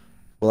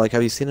 Well, like,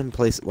 have you seen him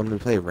play when we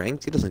play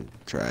ranked? He doesn't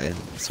try in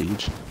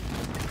Siege.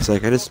 It's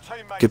like, I just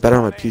get better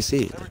on my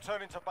PC. They're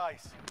returning to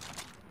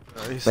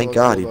base. Thank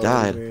God he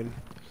died.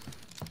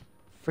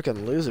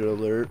 Freaking loser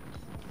alert.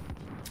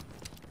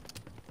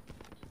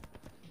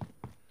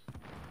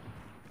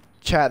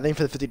 Chat, thank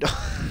you for the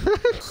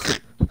 $50.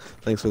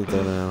 Thanks for the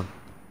donut.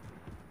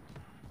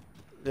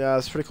 Yeah,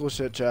 it's pretty cool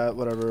shit, chat.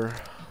 Whatever.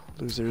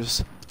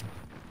 Losers.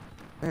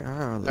 Where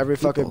are all the Every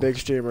fucking people? big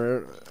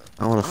streamer.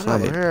 I want to I know,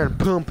 fight. they're hearing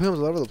boom pooms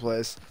all over the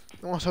place.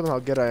 I want to show them how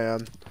good I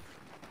am.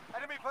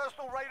 Enemy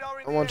personal radar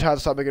in I the want air. chat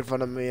to stop making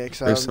fun of me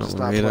because I'm Personal just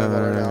not playing that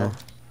right radar.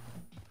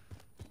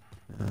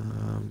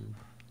 now.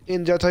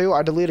 And I'll tell you,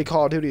 I deleted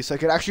Call of Duty so I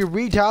could actually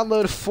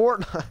re-download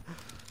Fortnite.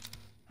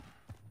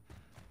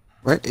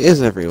 Where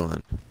is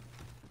everyone?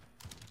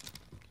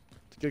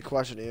 It's a good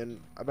question, Ian.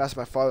 I've asked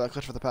my father that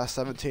question for the past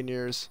 17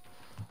 years.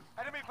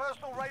 Enemy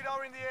personal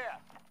radar in the air.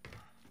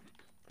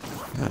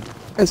 God,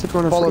 why is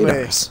everyone Follow on me.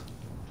 radars?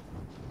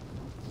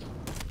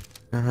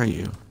 Where are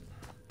you?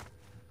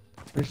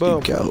 Where'd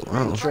Boom. you go?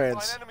 Oh.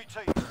 Trans. Enemy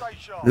team, stay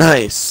sharp.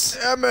 Nice!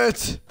 Damn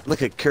it!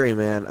 Look at Curry,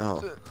 man.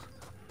 Oh.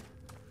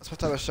 That's my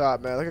type of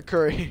shot, man. Look at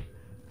Curry.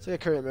 It's like a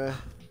Curry, man.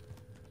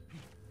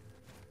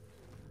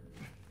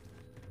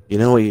 You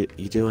know what you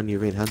do when you're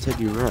being hunted?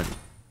 You run.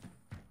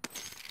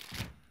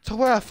 So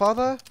where,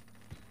 father?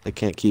 They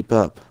can't keep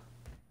up.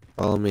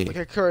 Follow me. Look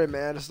at Curry,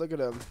 man. Just look at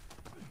him.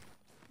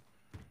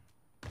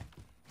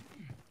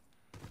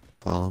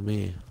 Follow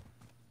me.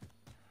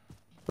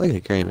 Look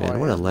at Curry, man. Oh,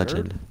 What a yeah,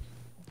 legend.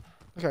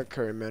 Look at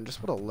Curry, man.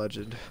 Just what a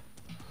legend.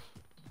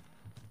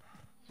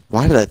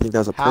 Why did I think that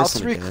was a How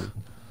person to rec- again?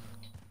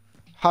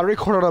 How How to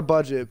record on a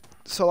budget.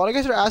 So a lot of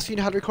guys are asking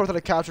how to record without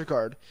a capture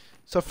card.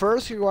 So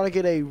first, you want to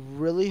get a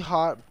really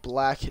hot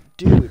black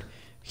dude.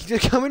 He's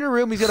gonna come in your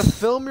room. He's gonna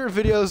film your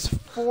videos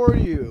for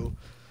you,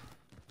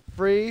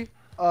 free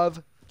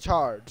of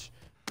charge.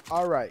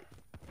 All right.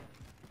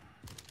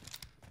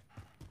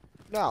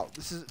 Now,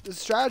 the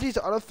strategy is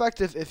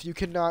ineffective if you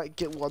cannot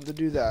get one to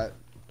do that.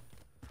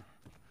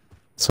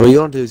 So what you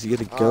don't do is you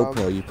get a Um,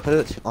 GoPro, you put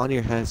it on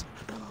your head.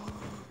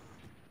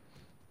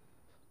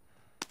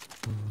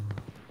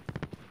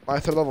 My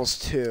third level's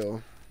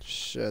 2.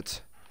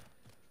 Shit.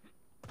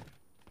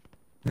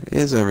 Where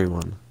is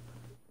everyone?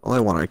 All I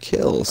want are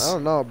kills. I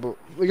don't know, but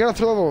we got a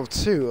third level of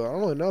 2. I don't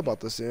really know about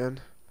this, Ian.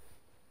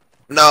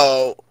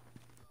 No.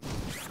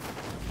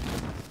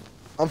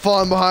 I'm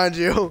falling behind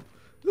you.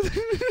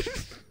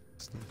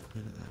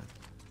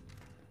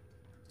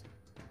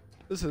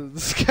 This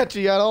is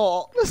sketchy at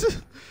all. This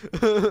is.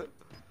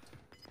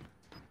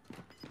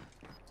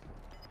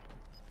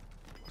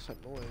 What's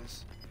that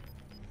noise?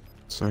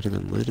 It's already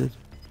been looted.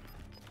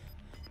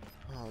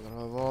 Oh,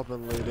 they've all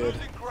been looted.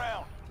 Losing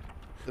ground.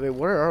 Wait,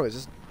 where are we? Is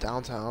this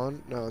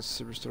downtown? No, it's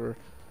Superstore.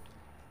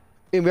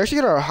 And we actually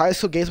get our high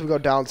school games when we go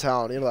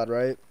downtown. You know that,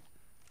 right?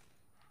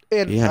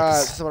 And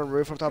Yes. someone on the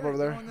roof on top over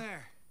there.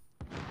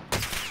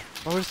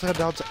 Oh, we just head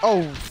downtown.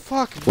 Oh,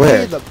 fuck! Where?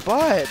 Me in the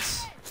butt.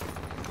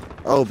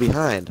 Oh,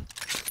 behind.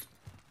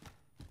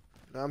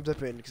 Now I'm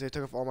dipping because they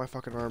took off all my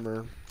fucking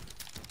armor.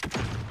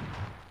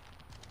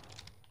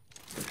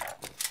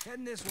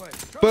 Heading this way.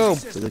 Boom.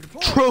 System.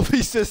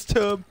 Trophy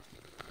system.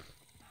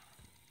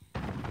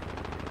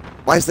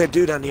 Why is there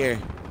dude on here?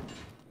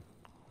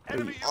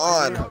 Enemy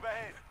on. UAV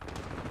overhead.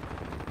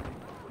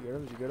 You get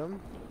him? Did you get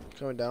him?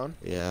 Coming down.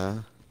 Yeah,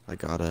 I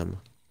got him.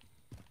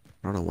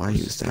 I don't know why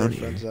he was down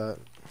here. Friends at?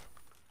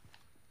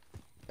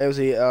 Hey, was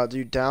he did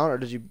you down or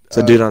did you? It's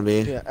a dude on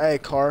me. Yeah. Hey,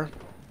 car.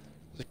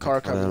 There's a car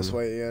coming Got this him.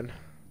 way, Ian.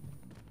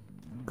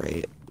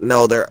 Right.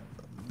 No, they're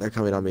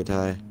coming on me,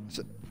 Ty.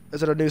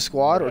 Is it a new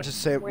squad or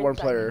just say We're one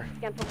inside. player?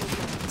 Scan for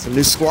movement. It's a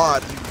new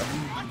squad.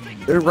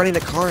 They're running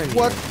a car in here.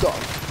 What the?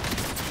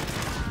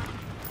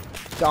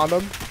 Downed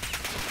him.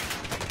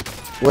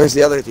 Where's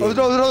the other Oh, team? there's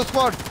another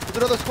squad. There's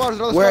another squad. There's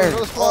another Where? squad.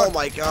 There's another squad. Oh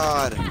my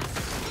god.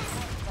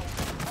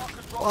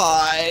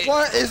 Why?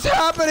 What is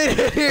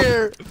happening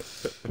here?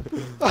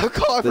 I'm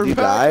calling Did for you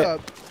die?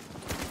 backup.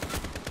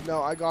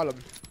 No, I got him.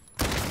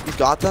 You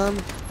got them?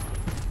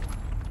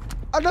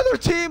 Another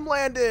team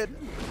landed.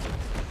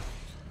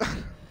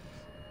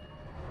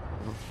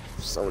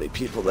 So many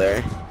people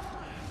there.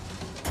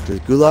 To the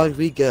gulag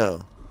we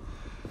go.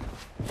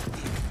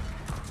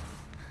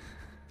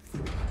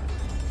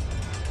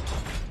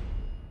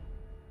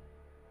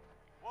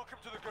 Welcome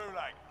to the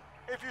Gulag.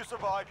 If you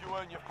survive, you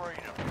earn your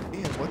freedom.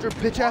 Ian, what'd your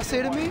bitch ass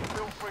say to me?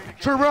 Feel free to give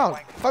Turn them around.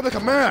 wank. Fight like a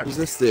man. Who's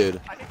this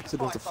dude? And if Who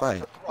you wants to something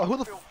fight? Oh, who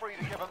the feel free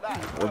to give them that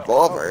as well.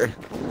 Revolver.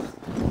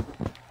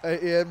 Hey,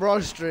 Ian, we're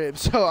on stream,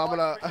 so I'm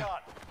gonna Nicely done.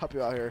 help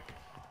you out here.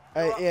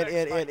 You're Hey, up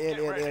next, mate. Get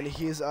ready.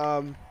 He's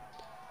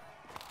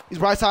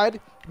right side,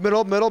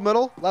 middle,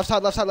 left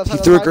side, left He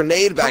side. threw a left side.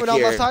 grenade back Coming down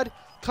here. left side,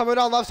 coming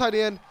down left side,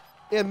 Ian.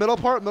 Ian, middle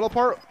part,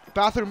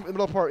 bathroom,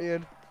 middle part,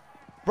 Ian.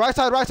 Right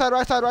side.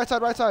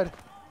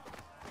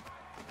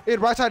 Ian,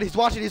 right side,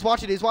 he's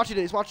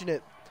watching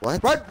it.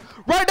 What?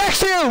 Right next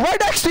to you! Right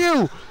next to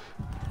you!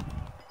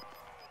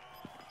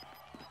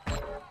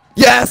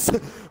 Yes!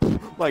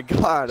 My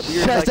God. We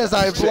were Just as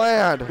I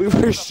planned. We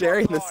were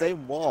sharing the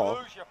same wall.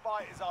 Lose, your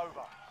fight is over.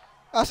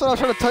 That's what I was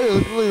trying to tell you.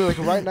 Literally, like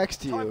right next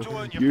to Time you. to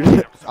earn your You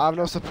freedom, I have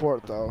no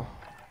support though.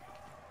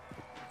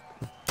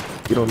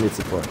 You don't need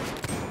support.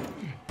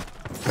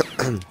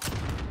 You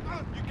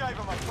gave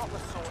him a proper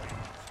sorting.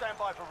 Stand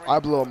by for I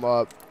blew him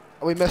up.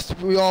 We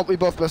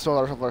both missed all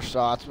our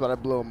shots, but I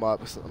blew him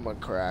up. I'm on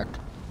crack.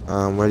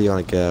 Where do you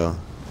want to go?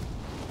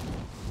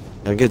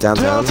 Wanna go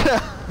downtown?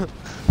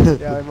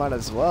 Yeah, we might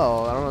as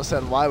well. I don't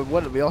understand why we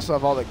wouldn't. We also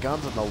have all the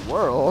guns in the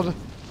world.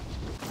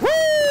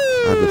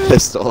 I have a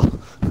pistol.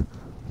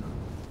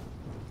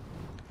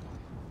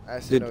 I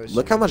see no Dude, issue.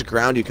 look how much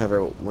ground you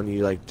cover when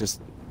you like just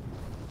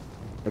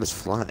are just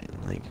flying.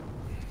 Like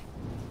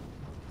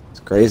it's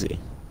crazy.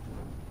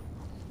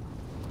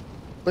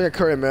 Look at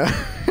Curry, man.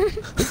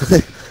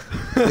 Look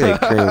at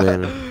Curry,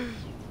 man.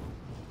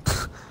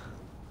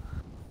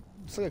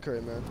 Just look at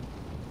Curry, man.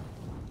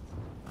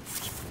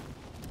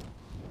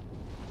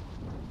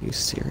 Are you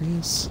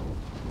serious?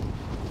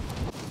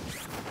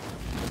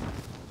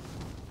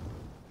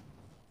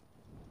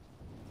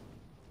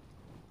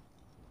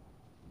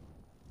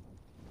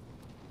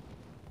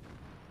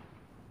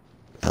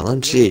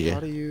 LMG.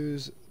 How to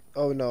use?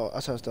 Oh no, I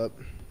messed up.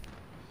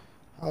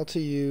 How to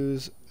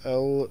use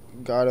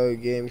Elgato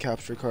Game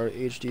Capture Card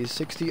HD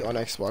 60 on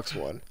Xbox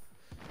One.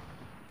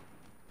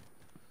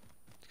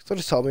 So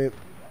just tell me.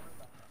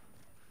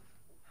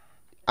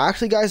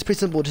 Actually, guys, it's pretty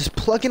simple. Just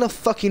plug in a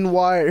fucking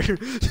wire.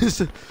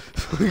 Just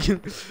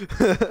fucking.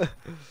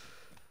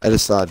 I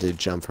just saw a dude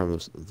jump from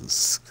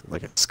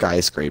like a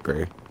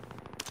skyscraper.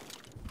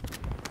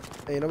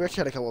 Hey, you know, we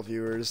actually had a couple of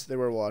viewers. They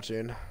were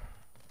watching.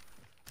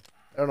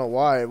 I don't know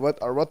why, what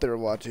they were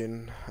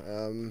watching.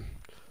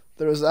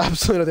 There was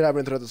absolutely nothing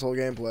happening throughout this whole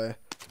gameplay.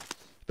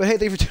 But hey,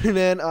 thank you for tuning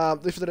in.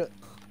 Thank you for the.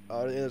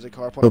 Oh, there's a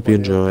car. Hope you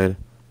enjoyed.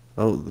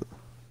 Oh.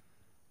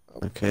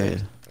 Okay.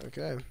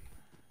 Okay.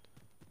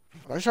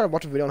 I'm just trying to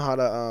watch a video on how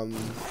to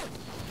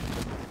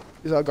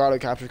use Elgato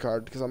capture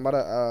card because I'm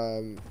about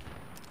to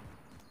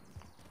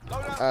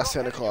ask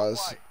Santa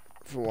Claus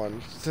for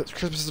one.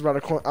 Christmas is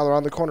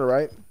around the corner,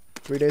 right?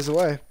 3 days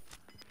away.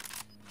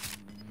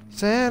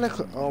 Santa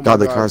Claus. Oh my God,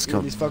 the God, cars dude,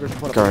 come. these fuckers are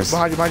pulling Cars.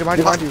 up.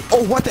 Behind you.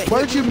 Oh, what the? Why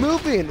aren't you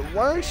moving?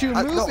 Why aren't you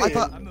moving? No,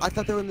 I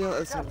thought they were on the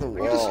other side of the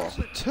You wall.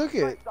 just took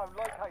it.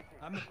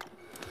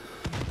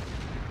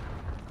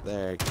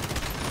 There.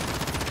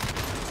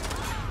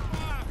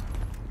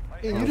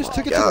 Hey, you just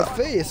took it to the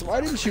face.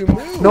 Why didn't you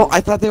move? No, I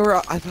thought they were.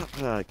 I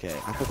thought. Okay,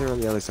 I thought they were on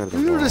the other side of the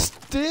You wall. were just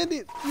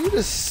standing. You were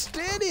just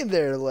standing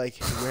there like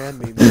you ran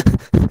me.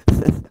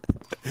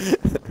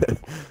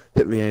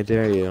 Hit me, I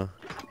dare you.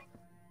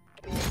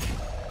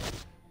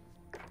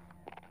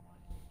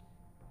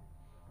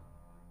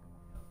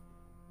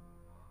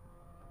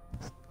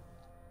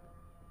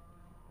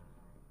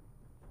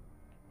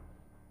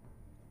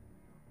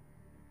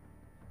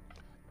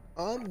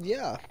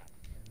 Yeah.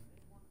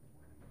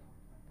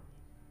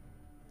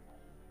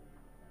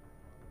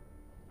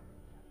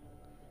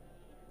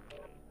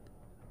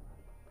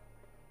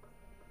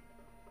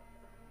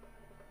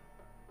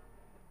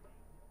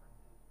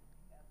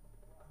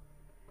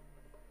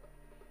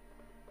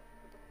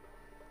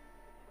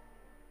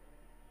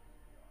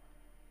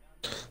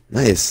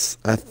 Nice,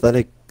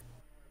 athletic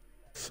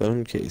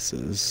phone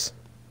cases.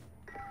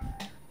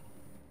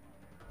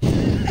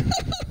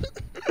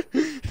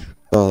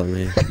 Follow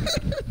me.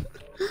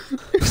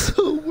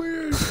 So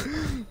weird.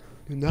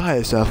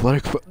 Nice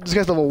athletic. This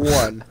guy's level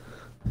 1.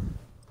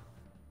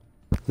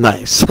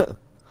 Nice.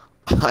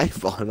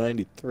 iPhone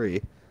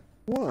 93.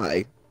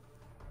 Why?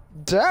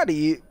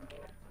 Daddy,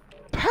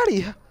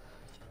 Patty,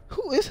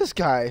 who is this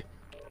guy?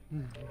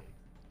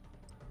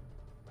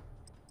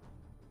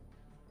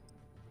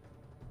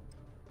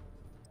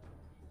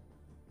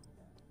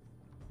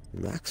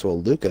 Maxwell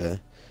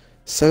Luca,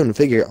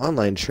 7-figure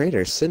online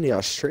trader, Sydney,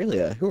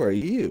 Australia. Who are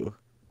you?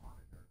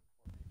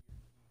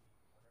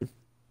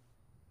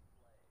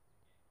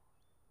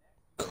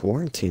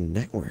 Quarantine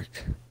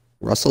Network,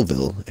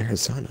 Russellville,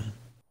 Arizona.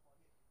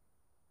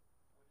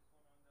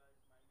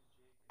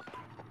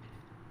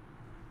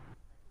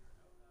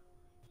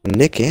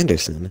 Nick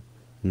Anderson,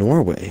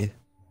 Norway.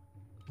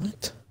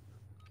 What?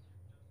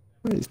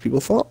 Why are these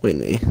people following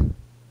me?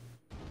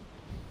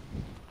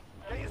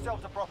 Get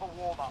yourselves a proper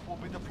warm-up. We'll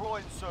be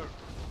deploying soon.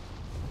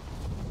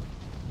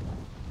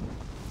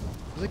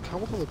 Does it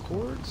come up with the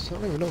cords? I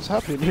don't even know what's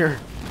happening here.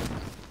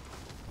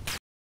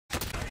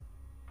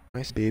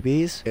 Nice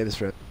babies. Yeah,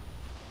 this right.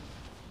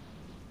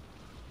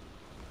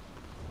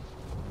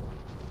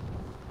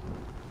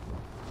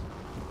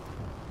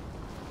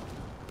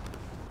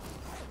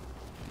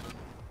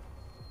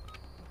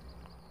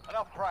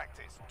 Enough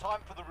practice. Time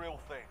for the real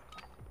thing.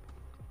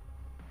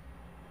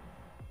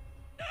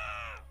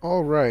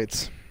 All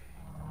right.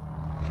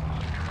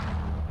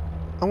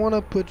 I want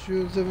to put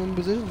you in 7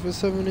 positions for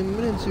 70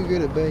 minutes. You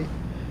get it, babe.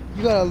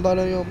 You got a lot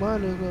on your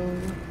mind.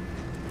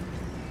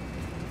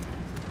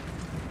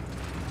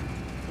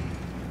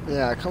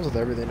 Yeah, it comes with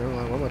everything. Never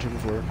mind. What am I looking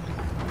for?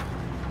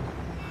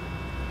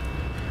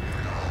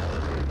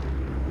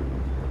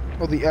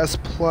 Oh, the S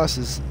Plus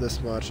is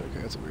this much.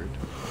 Okay, that's weird.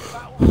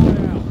 Battle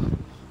Royale.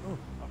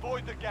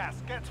 Avoid the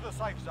gas. Get to the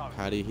safe zone.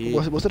 Patty Heat.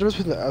 What's the difference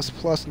between the S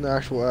Plus and the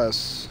actual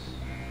S?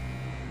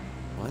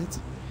 What?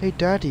 Hey,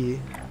 Daddy,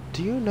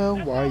 do you know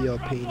why your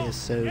penis is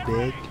so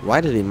big?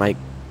 Why did he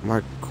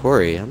mark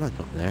Corey? I'm not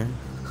going there.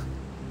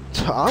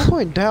 I'm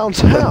going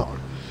downtown.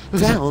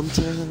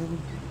 Downtown.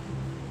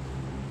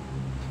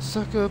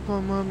 Suck up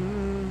on my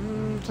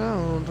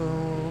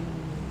downtown.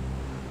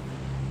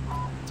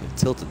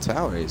 Tilted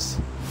Towers.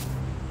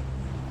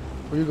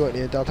 Where you going?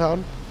 Yeah,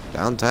 downtown?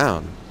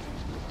 Downtown.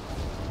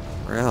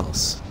 Where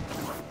else?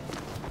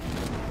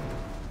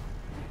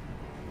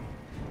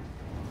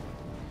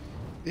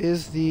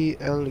 Is the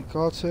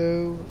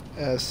Elgato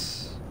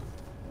S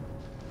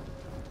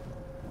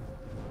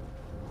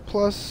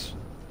Plus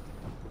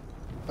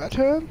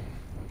better?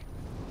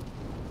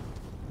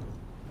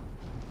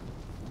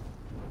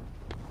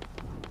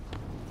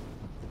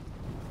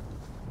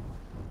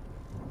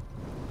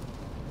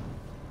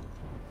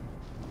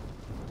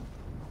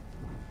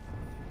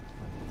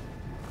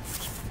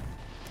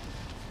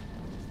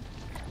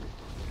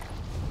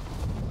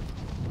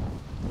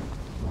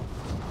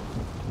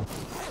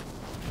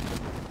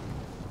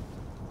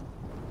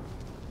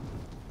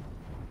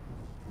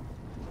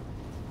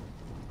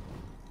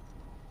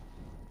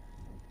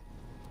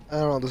 I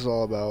don't know what this is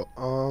all about.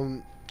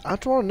 I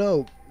just want to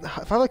know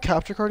if I have a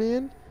capture card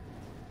in,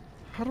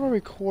 how do I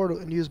record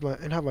and use my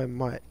and have my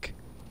mic?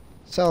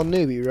 Sound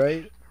newbie,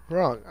 right?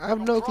 Wrong. I have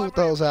no clue what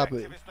the hell is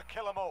happening. Objective is to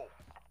kill 'em all.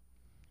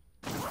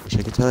 Wish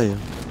I could tell you.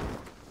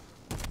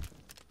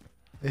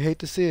 I hate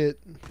to see it.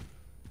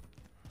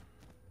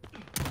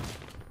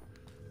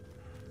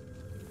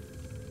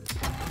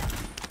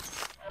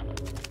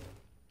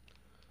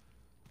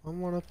 I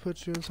want to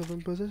put you in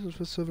 7 positions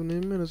for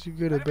 17 minutes. You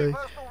get it, Enemy babe.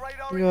 personal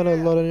radar You in got a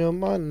the lot air. on your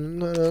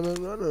mind.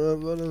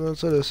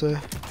 That's what they say.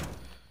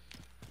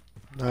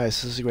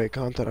 Nice. This is great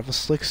content. I have a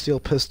slick steel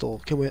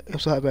pistol. I'm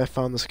so happy I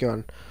found this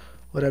gun.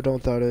 What I've done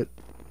without it.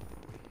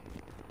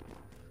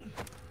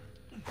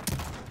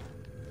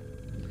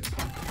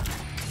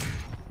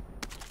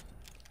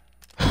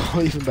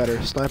 Even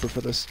better. Sniper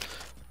for this.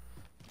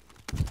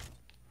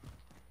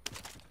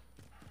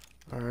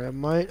 Alright, I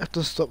might have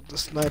to stop the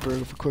sniper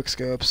for quick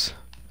scopes.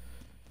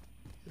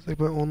 It's like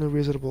my only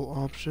reasonable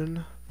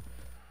option.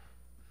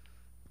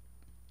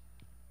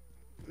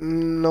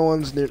 No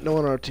one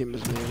on our team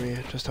is near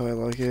me, just how I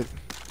like it.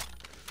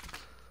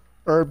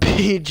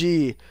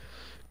 RPG!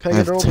 Can I I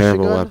get have an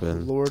terrible gun?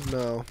 weapon. Lord,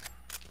 no.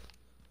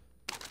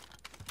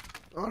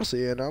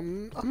 Honestly, and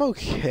I'm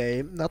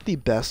okay. Not the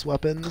best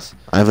weapons.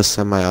 I have a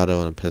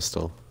semi-auto and a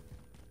pistol.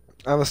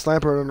 I have a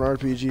sniper and an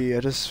RPG. I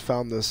just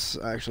found this,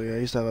 actually. I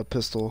used to have a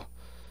pistol.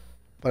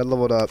 But I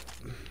leveled up.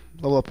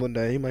 Level up one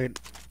day. You might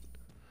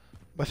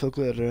feel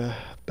good.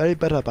 Very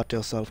better about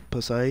yourself,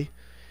 pussy.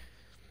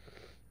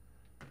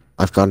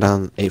 I've gone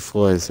down 8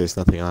 floors. There's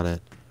nothing on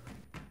it.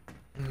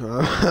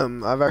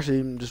 I've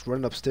actually just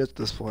run upstairs at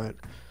this point.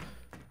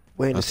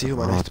 Waiting to see who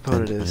my next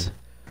opponent is.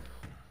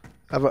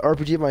 I have an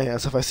RPG in my hand,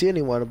 so if I see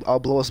anyone,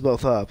 I'll blow us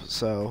both up,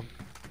 so...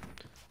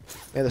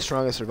 May the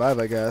strongest survive,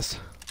 I guess.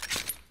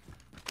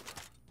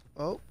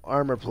 Oh,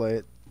 armor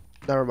plate.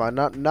 Never mind.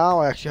 Now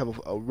I actually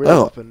have a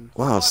real weapon.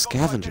 Wow,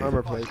 scavenger.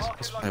 Armor plates.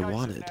 That's what I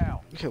wanted.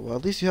 Okay, well,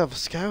 at least you have a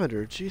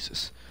scavenger.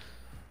 Jesus.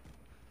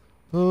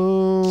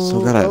 Oh,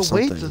 Still gotta have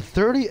wait, something. the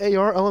 30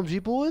 AR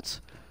LMG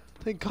bullets?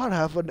 Thank God I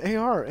have an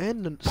AR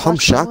and a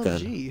Pump shotgun.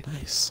 LMG.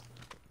 Nice.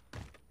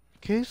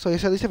 Okay, so you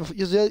said at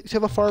least you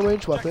have a far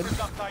range weapon. Objectives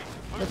updated.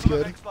 Move That's to the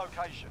good. next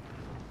location.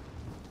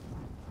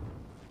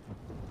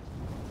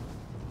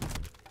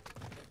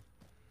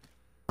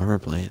 Armor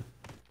plate.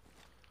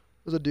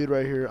 There's a dude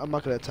right here. I'm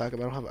not gonna attack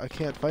him. I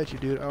can't fight you,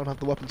 dude. I don't have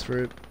the weapons for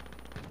it.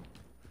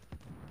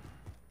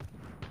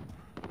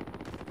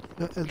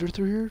 Can I enter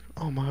through here?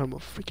 Oh my God, I'm a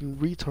freaking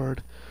retard.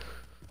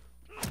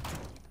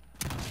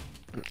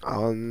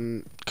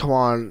 Come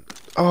on.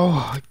 Oh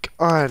my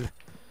God.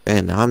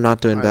 And now I'm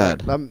not doing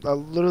bad. I'm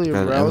literally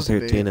Got an aroused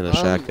me. M13 and a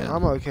shotgun.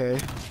 I'm okay.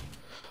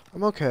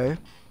 I'm okay.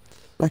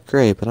 Not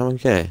great, but I'm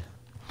okay.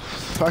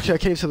 Actually, I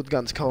can't even say what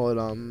guns call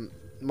it.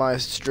 My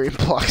stream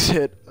blocks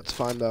it. That's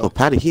fine though. Oh,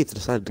 Patty Heath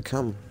decided to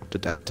come to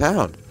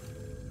downtown. Patty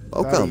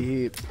Welcome.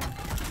 Heat.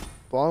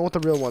 Well, I'm with the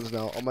real ones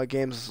now. All my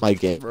games. My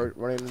game.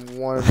 Running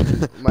one.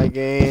 My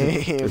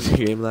game. Is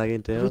your game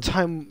lagging too?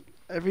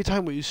 Every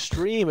time we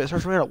stream, it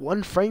starts running at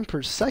 1 frame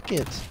per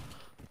second.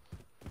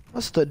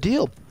 What's the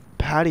deal,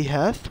 Patty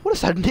Heth? What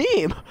is that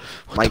name?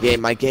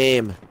 My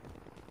game.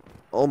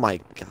 Oh my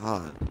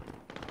God.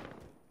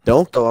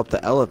 Don't go up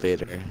the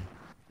elevator.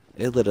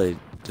 It literally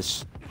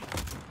just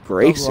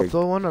breaks Oh, your.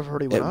 the one I've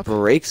already went It up.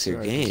 breaks your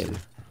Alright, game.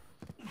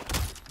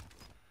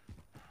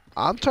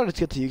 I'm trying to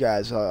get to you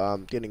guys.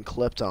 Getting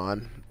clipped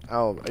on.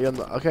 Oh, are you on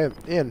the, okay,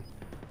 Ian.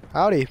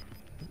 Howdy.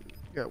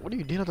 Yeah, what are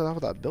you doing on the top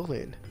of that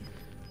building?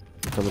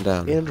 Coming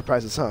down. Ian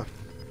Enterprises, huh?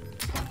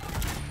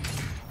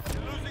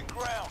 You're losing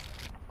ground.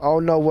 Oh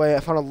no way!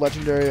 I found a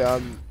legendary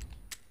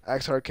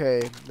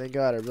XRK. Thank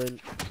God. I really.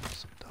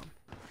 So dumb.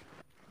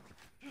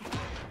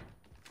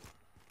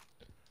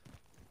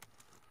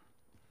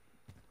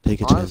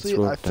 Take a Honestly, chance.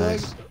 I Roll feel like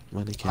dice.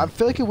 Money I can.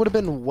 feel like it would have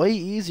been way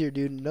easier,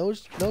 dude. No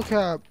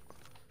cap.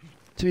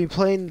 To be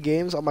playing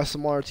games on my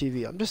smaller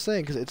TV. I'm just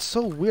saying, cause it's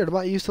so weird. I'm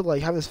not used to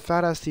like having this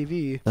fat ass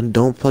TV. Then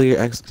don't plug your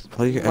X.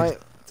 Plug your My-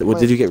 X. What,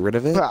 did you get rid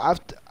of it?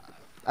 But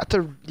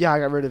after yeah, I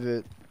got rid of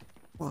it.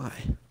 Why?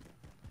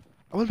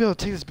 I wouldn't be able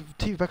to take this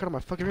TV back out of my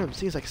fucking room.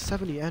 See, it's like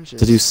 70 inches.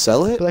 Did you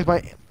sell it? But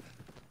like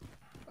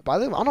by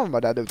the I don't know what my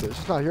dad did with it. It's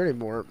just not here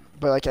anymore.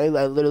 But like I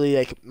literally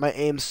like my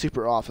aim's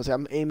super off. It's like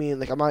I'm aiming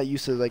like I'm not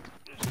used to like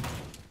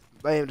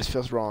my aim just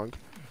feels wrong.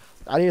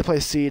 I need to play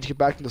Siege, get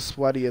back into the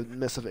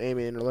sweatiness of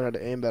aiming, and learn how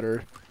to aim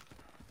better.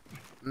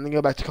 And then go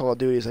back to Call of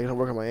Duty so I can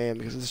work on my aim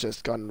because it's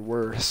just gotten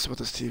worse with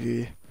this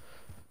TV.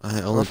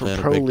 I only from play on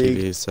a Pro big League.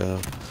 TV, so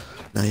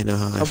now you know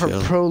how I I'm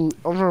feel.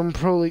 from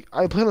Pro League.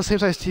 I play on the same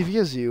size TV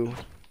as you.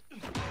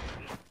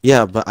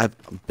 Yeah, but I've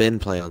been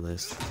playing on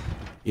this.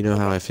 You know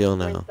how I feel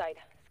We're now. inside.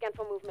 Scan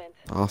for movement.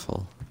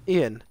 Awful.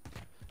 Ian,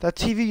 that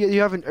TV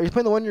you have are you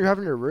playing the one you have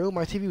in your room?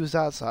 My TV was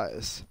that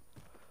size.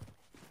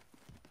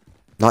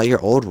 Not your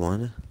old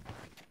one.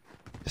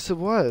 Yes, it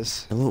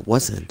was. No, it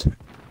wasn't.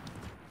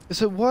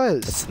 Yes, it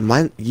was. It's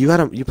mine. You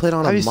played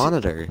on Have a you seen-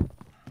 monitor.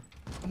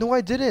 No,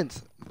 I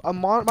didn't. My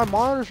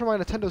monitor's from my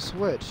Nintendo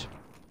Switch.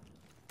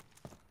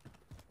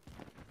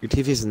 Your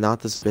TV's not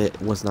this big.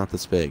 Was not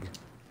this big.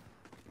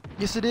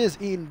 Yes, it is,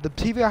 Ian. The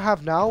TV I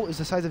have now is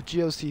the size of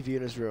Gio's TV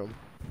in his room.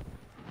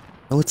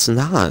 No, it's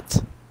not. Do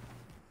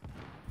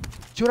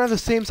you want to have the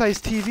same size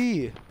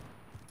TV?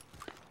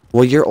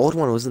 Well, your old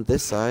one wasn't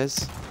this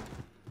size.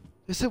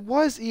 Yes, it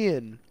was,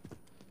 Ian.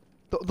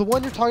 The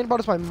one you're talking about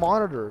is my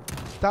monitor.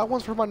 That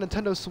one's for my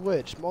Nintendo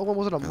Switch. My old one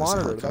wasn't a That was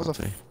monitor. That was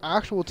a helicopter.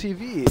 actual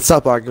TV.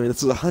 Stop arguing. This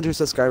is a 100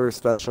 subscriber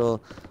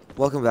special.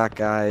 Welcome back,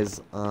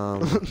 guys.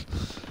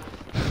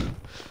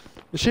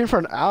 The stream for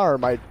an hour.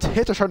 My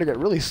tits are starting to get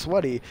really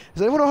sweaty.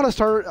 Does anyone know how to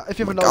start? If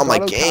you have Oh my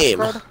another game.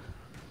 card?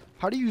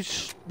 How do you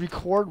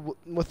record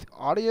with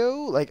audio?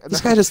 Like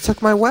This guy just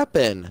took my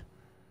weapon.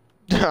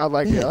 I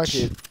like it. I like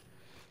Bitch. it.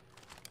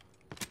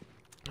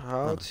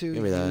 How Oh, to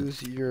give me that.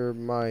 use your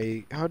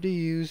mic? How do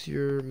you use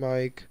your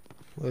mic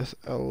with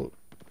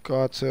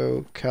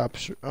Elgato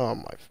capture? Oh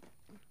my!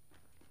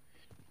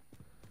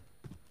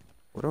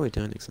 What are we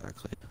doing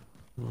exactly?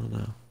 I don't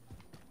know.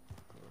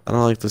 I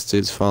don't like this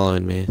dude's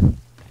following me.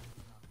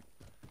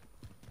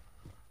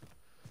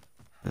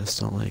 I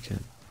just don't like it.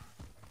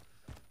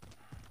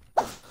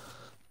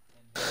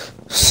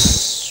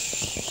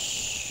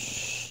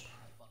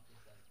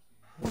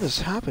 What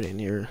is happening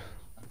here?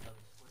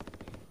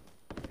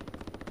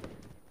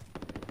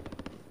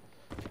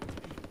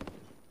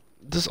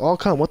 This all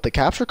come with the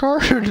capture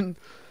card?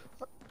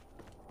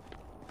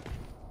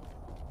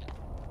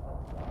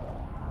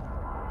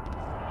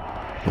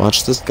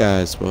 Watch this,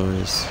 guys,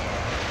 boys.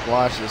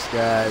 Watch this,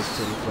 guys.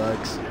 Titty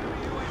fucks.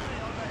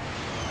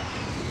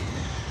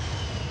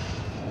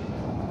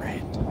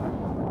 Right.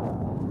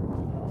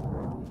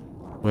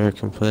 We're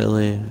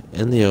completely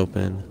in the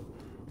open.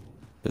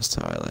 Just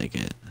how I like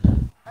it.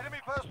 Enemy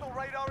personal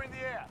radar in the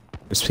air.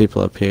 There's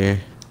people up here.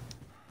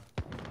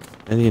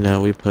 And you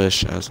know, we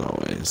push as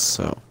always,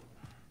 so.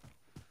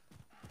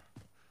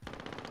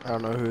 I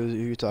don't know who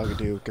you're talking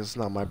to because it's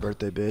not my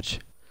birthday, bitch.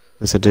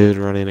 There's a dude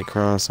running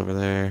across over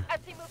there. I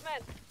see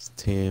movement. It's a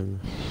team.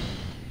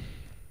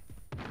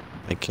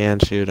 I can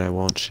shoot, I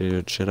won't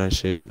shoot. Should I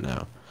shoot?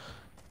 No.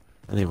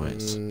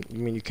 Anyways. I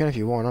mean, you can if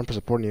you want. I'm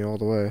supporting you all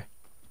the way.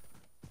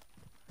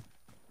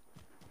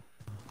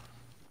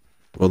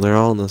 Well, they're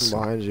all in this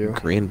Behind you.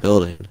 green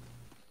building.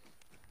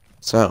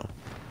 So.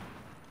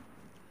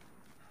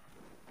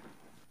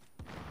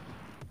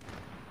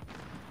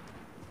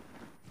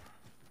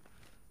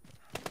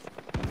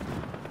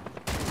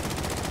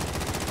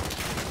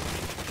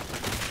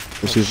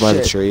 She's by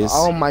the Shit. trees.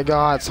 Oh my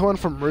god, someone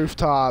from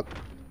rooftop.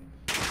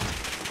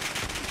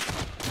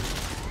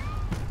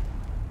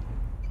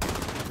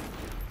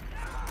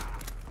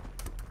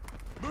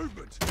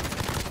 Movement.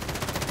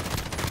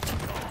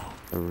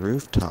 The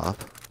rooftop.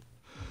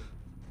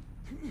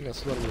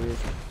 That's not a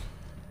roof.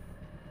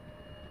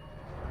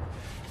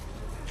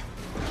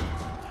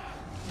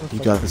 You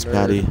got this,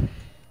 Patty.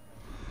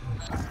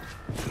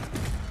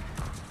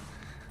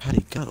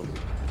 Patty, go.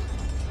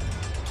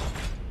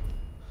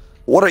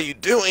 What are you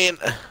doing?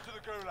 To the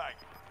gulag.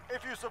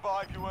 If you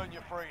survive, you earn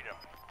your freedom.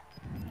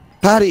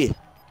 Patty!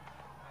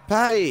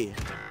 Patty!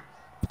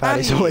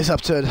 Patty's Patty! always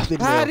up to nothing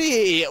new.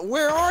 Patty!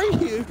 Where are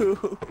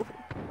you?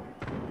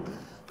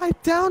 I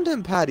downed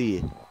him, Patty.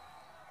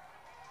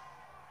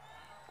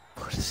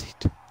 What is he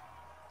doing?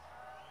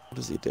 What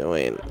is he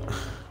doing?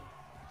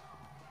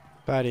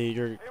 Patty,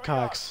 your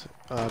cock's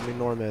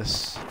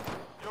enormous.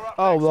 You're up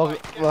Oh,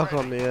 next, mate. Get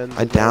welcome ready. in.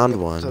 I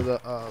downed one. To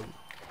the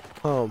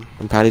home.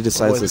 And Patty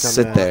decides to Boys come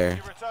sit back. there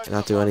You return and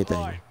not to do the anything.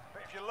 front line,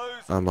 but if you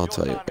lose, I'll you're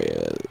tell you done. where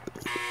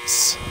he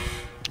is.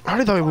 I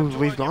already thought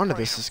we've gone to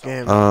this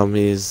game.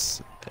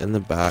 He's in the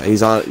back.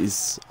 He's on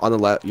the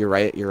left. You're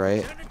right. Get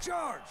in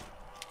charge.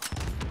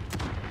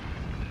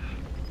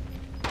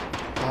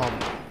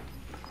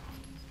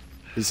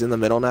 He's in the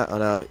middle now. Oh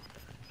no.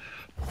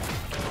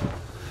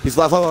 He's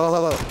left.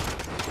 Left.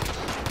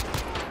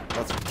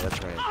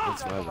 That's right.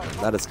 That's my bad.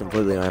 That is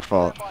completely my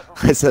fault.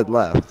 I said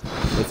left.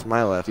 It's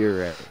my left. You're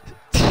right.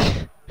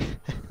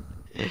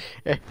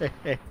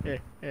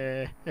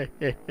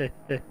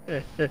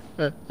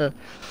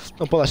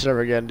 Don't pull that shit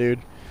ever again, dude.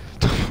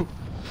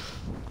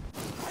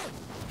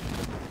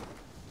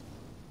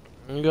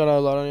 You got a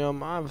lot on your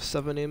mind for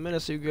 17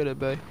 minutes, you get it,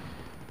 babe.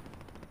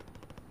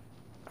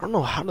 I don't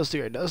know how this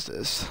guy does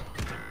this.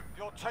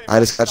 Your teammates I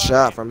just got back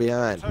shot in. from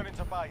behind. Returning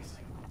to base.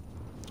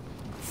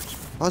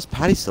 How is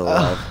Patty still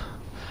alive?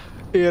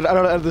 Dude, I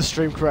don't end the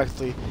stream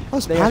correctly. How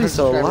is They got Patty 100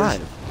 still subscribers.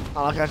 alive?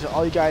 I'll catch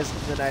all you guys in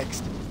the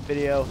next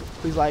video.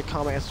 Please like,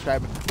 comment, and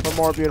subscribe for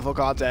more beautiful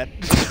content.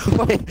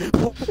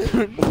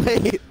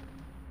 Wait.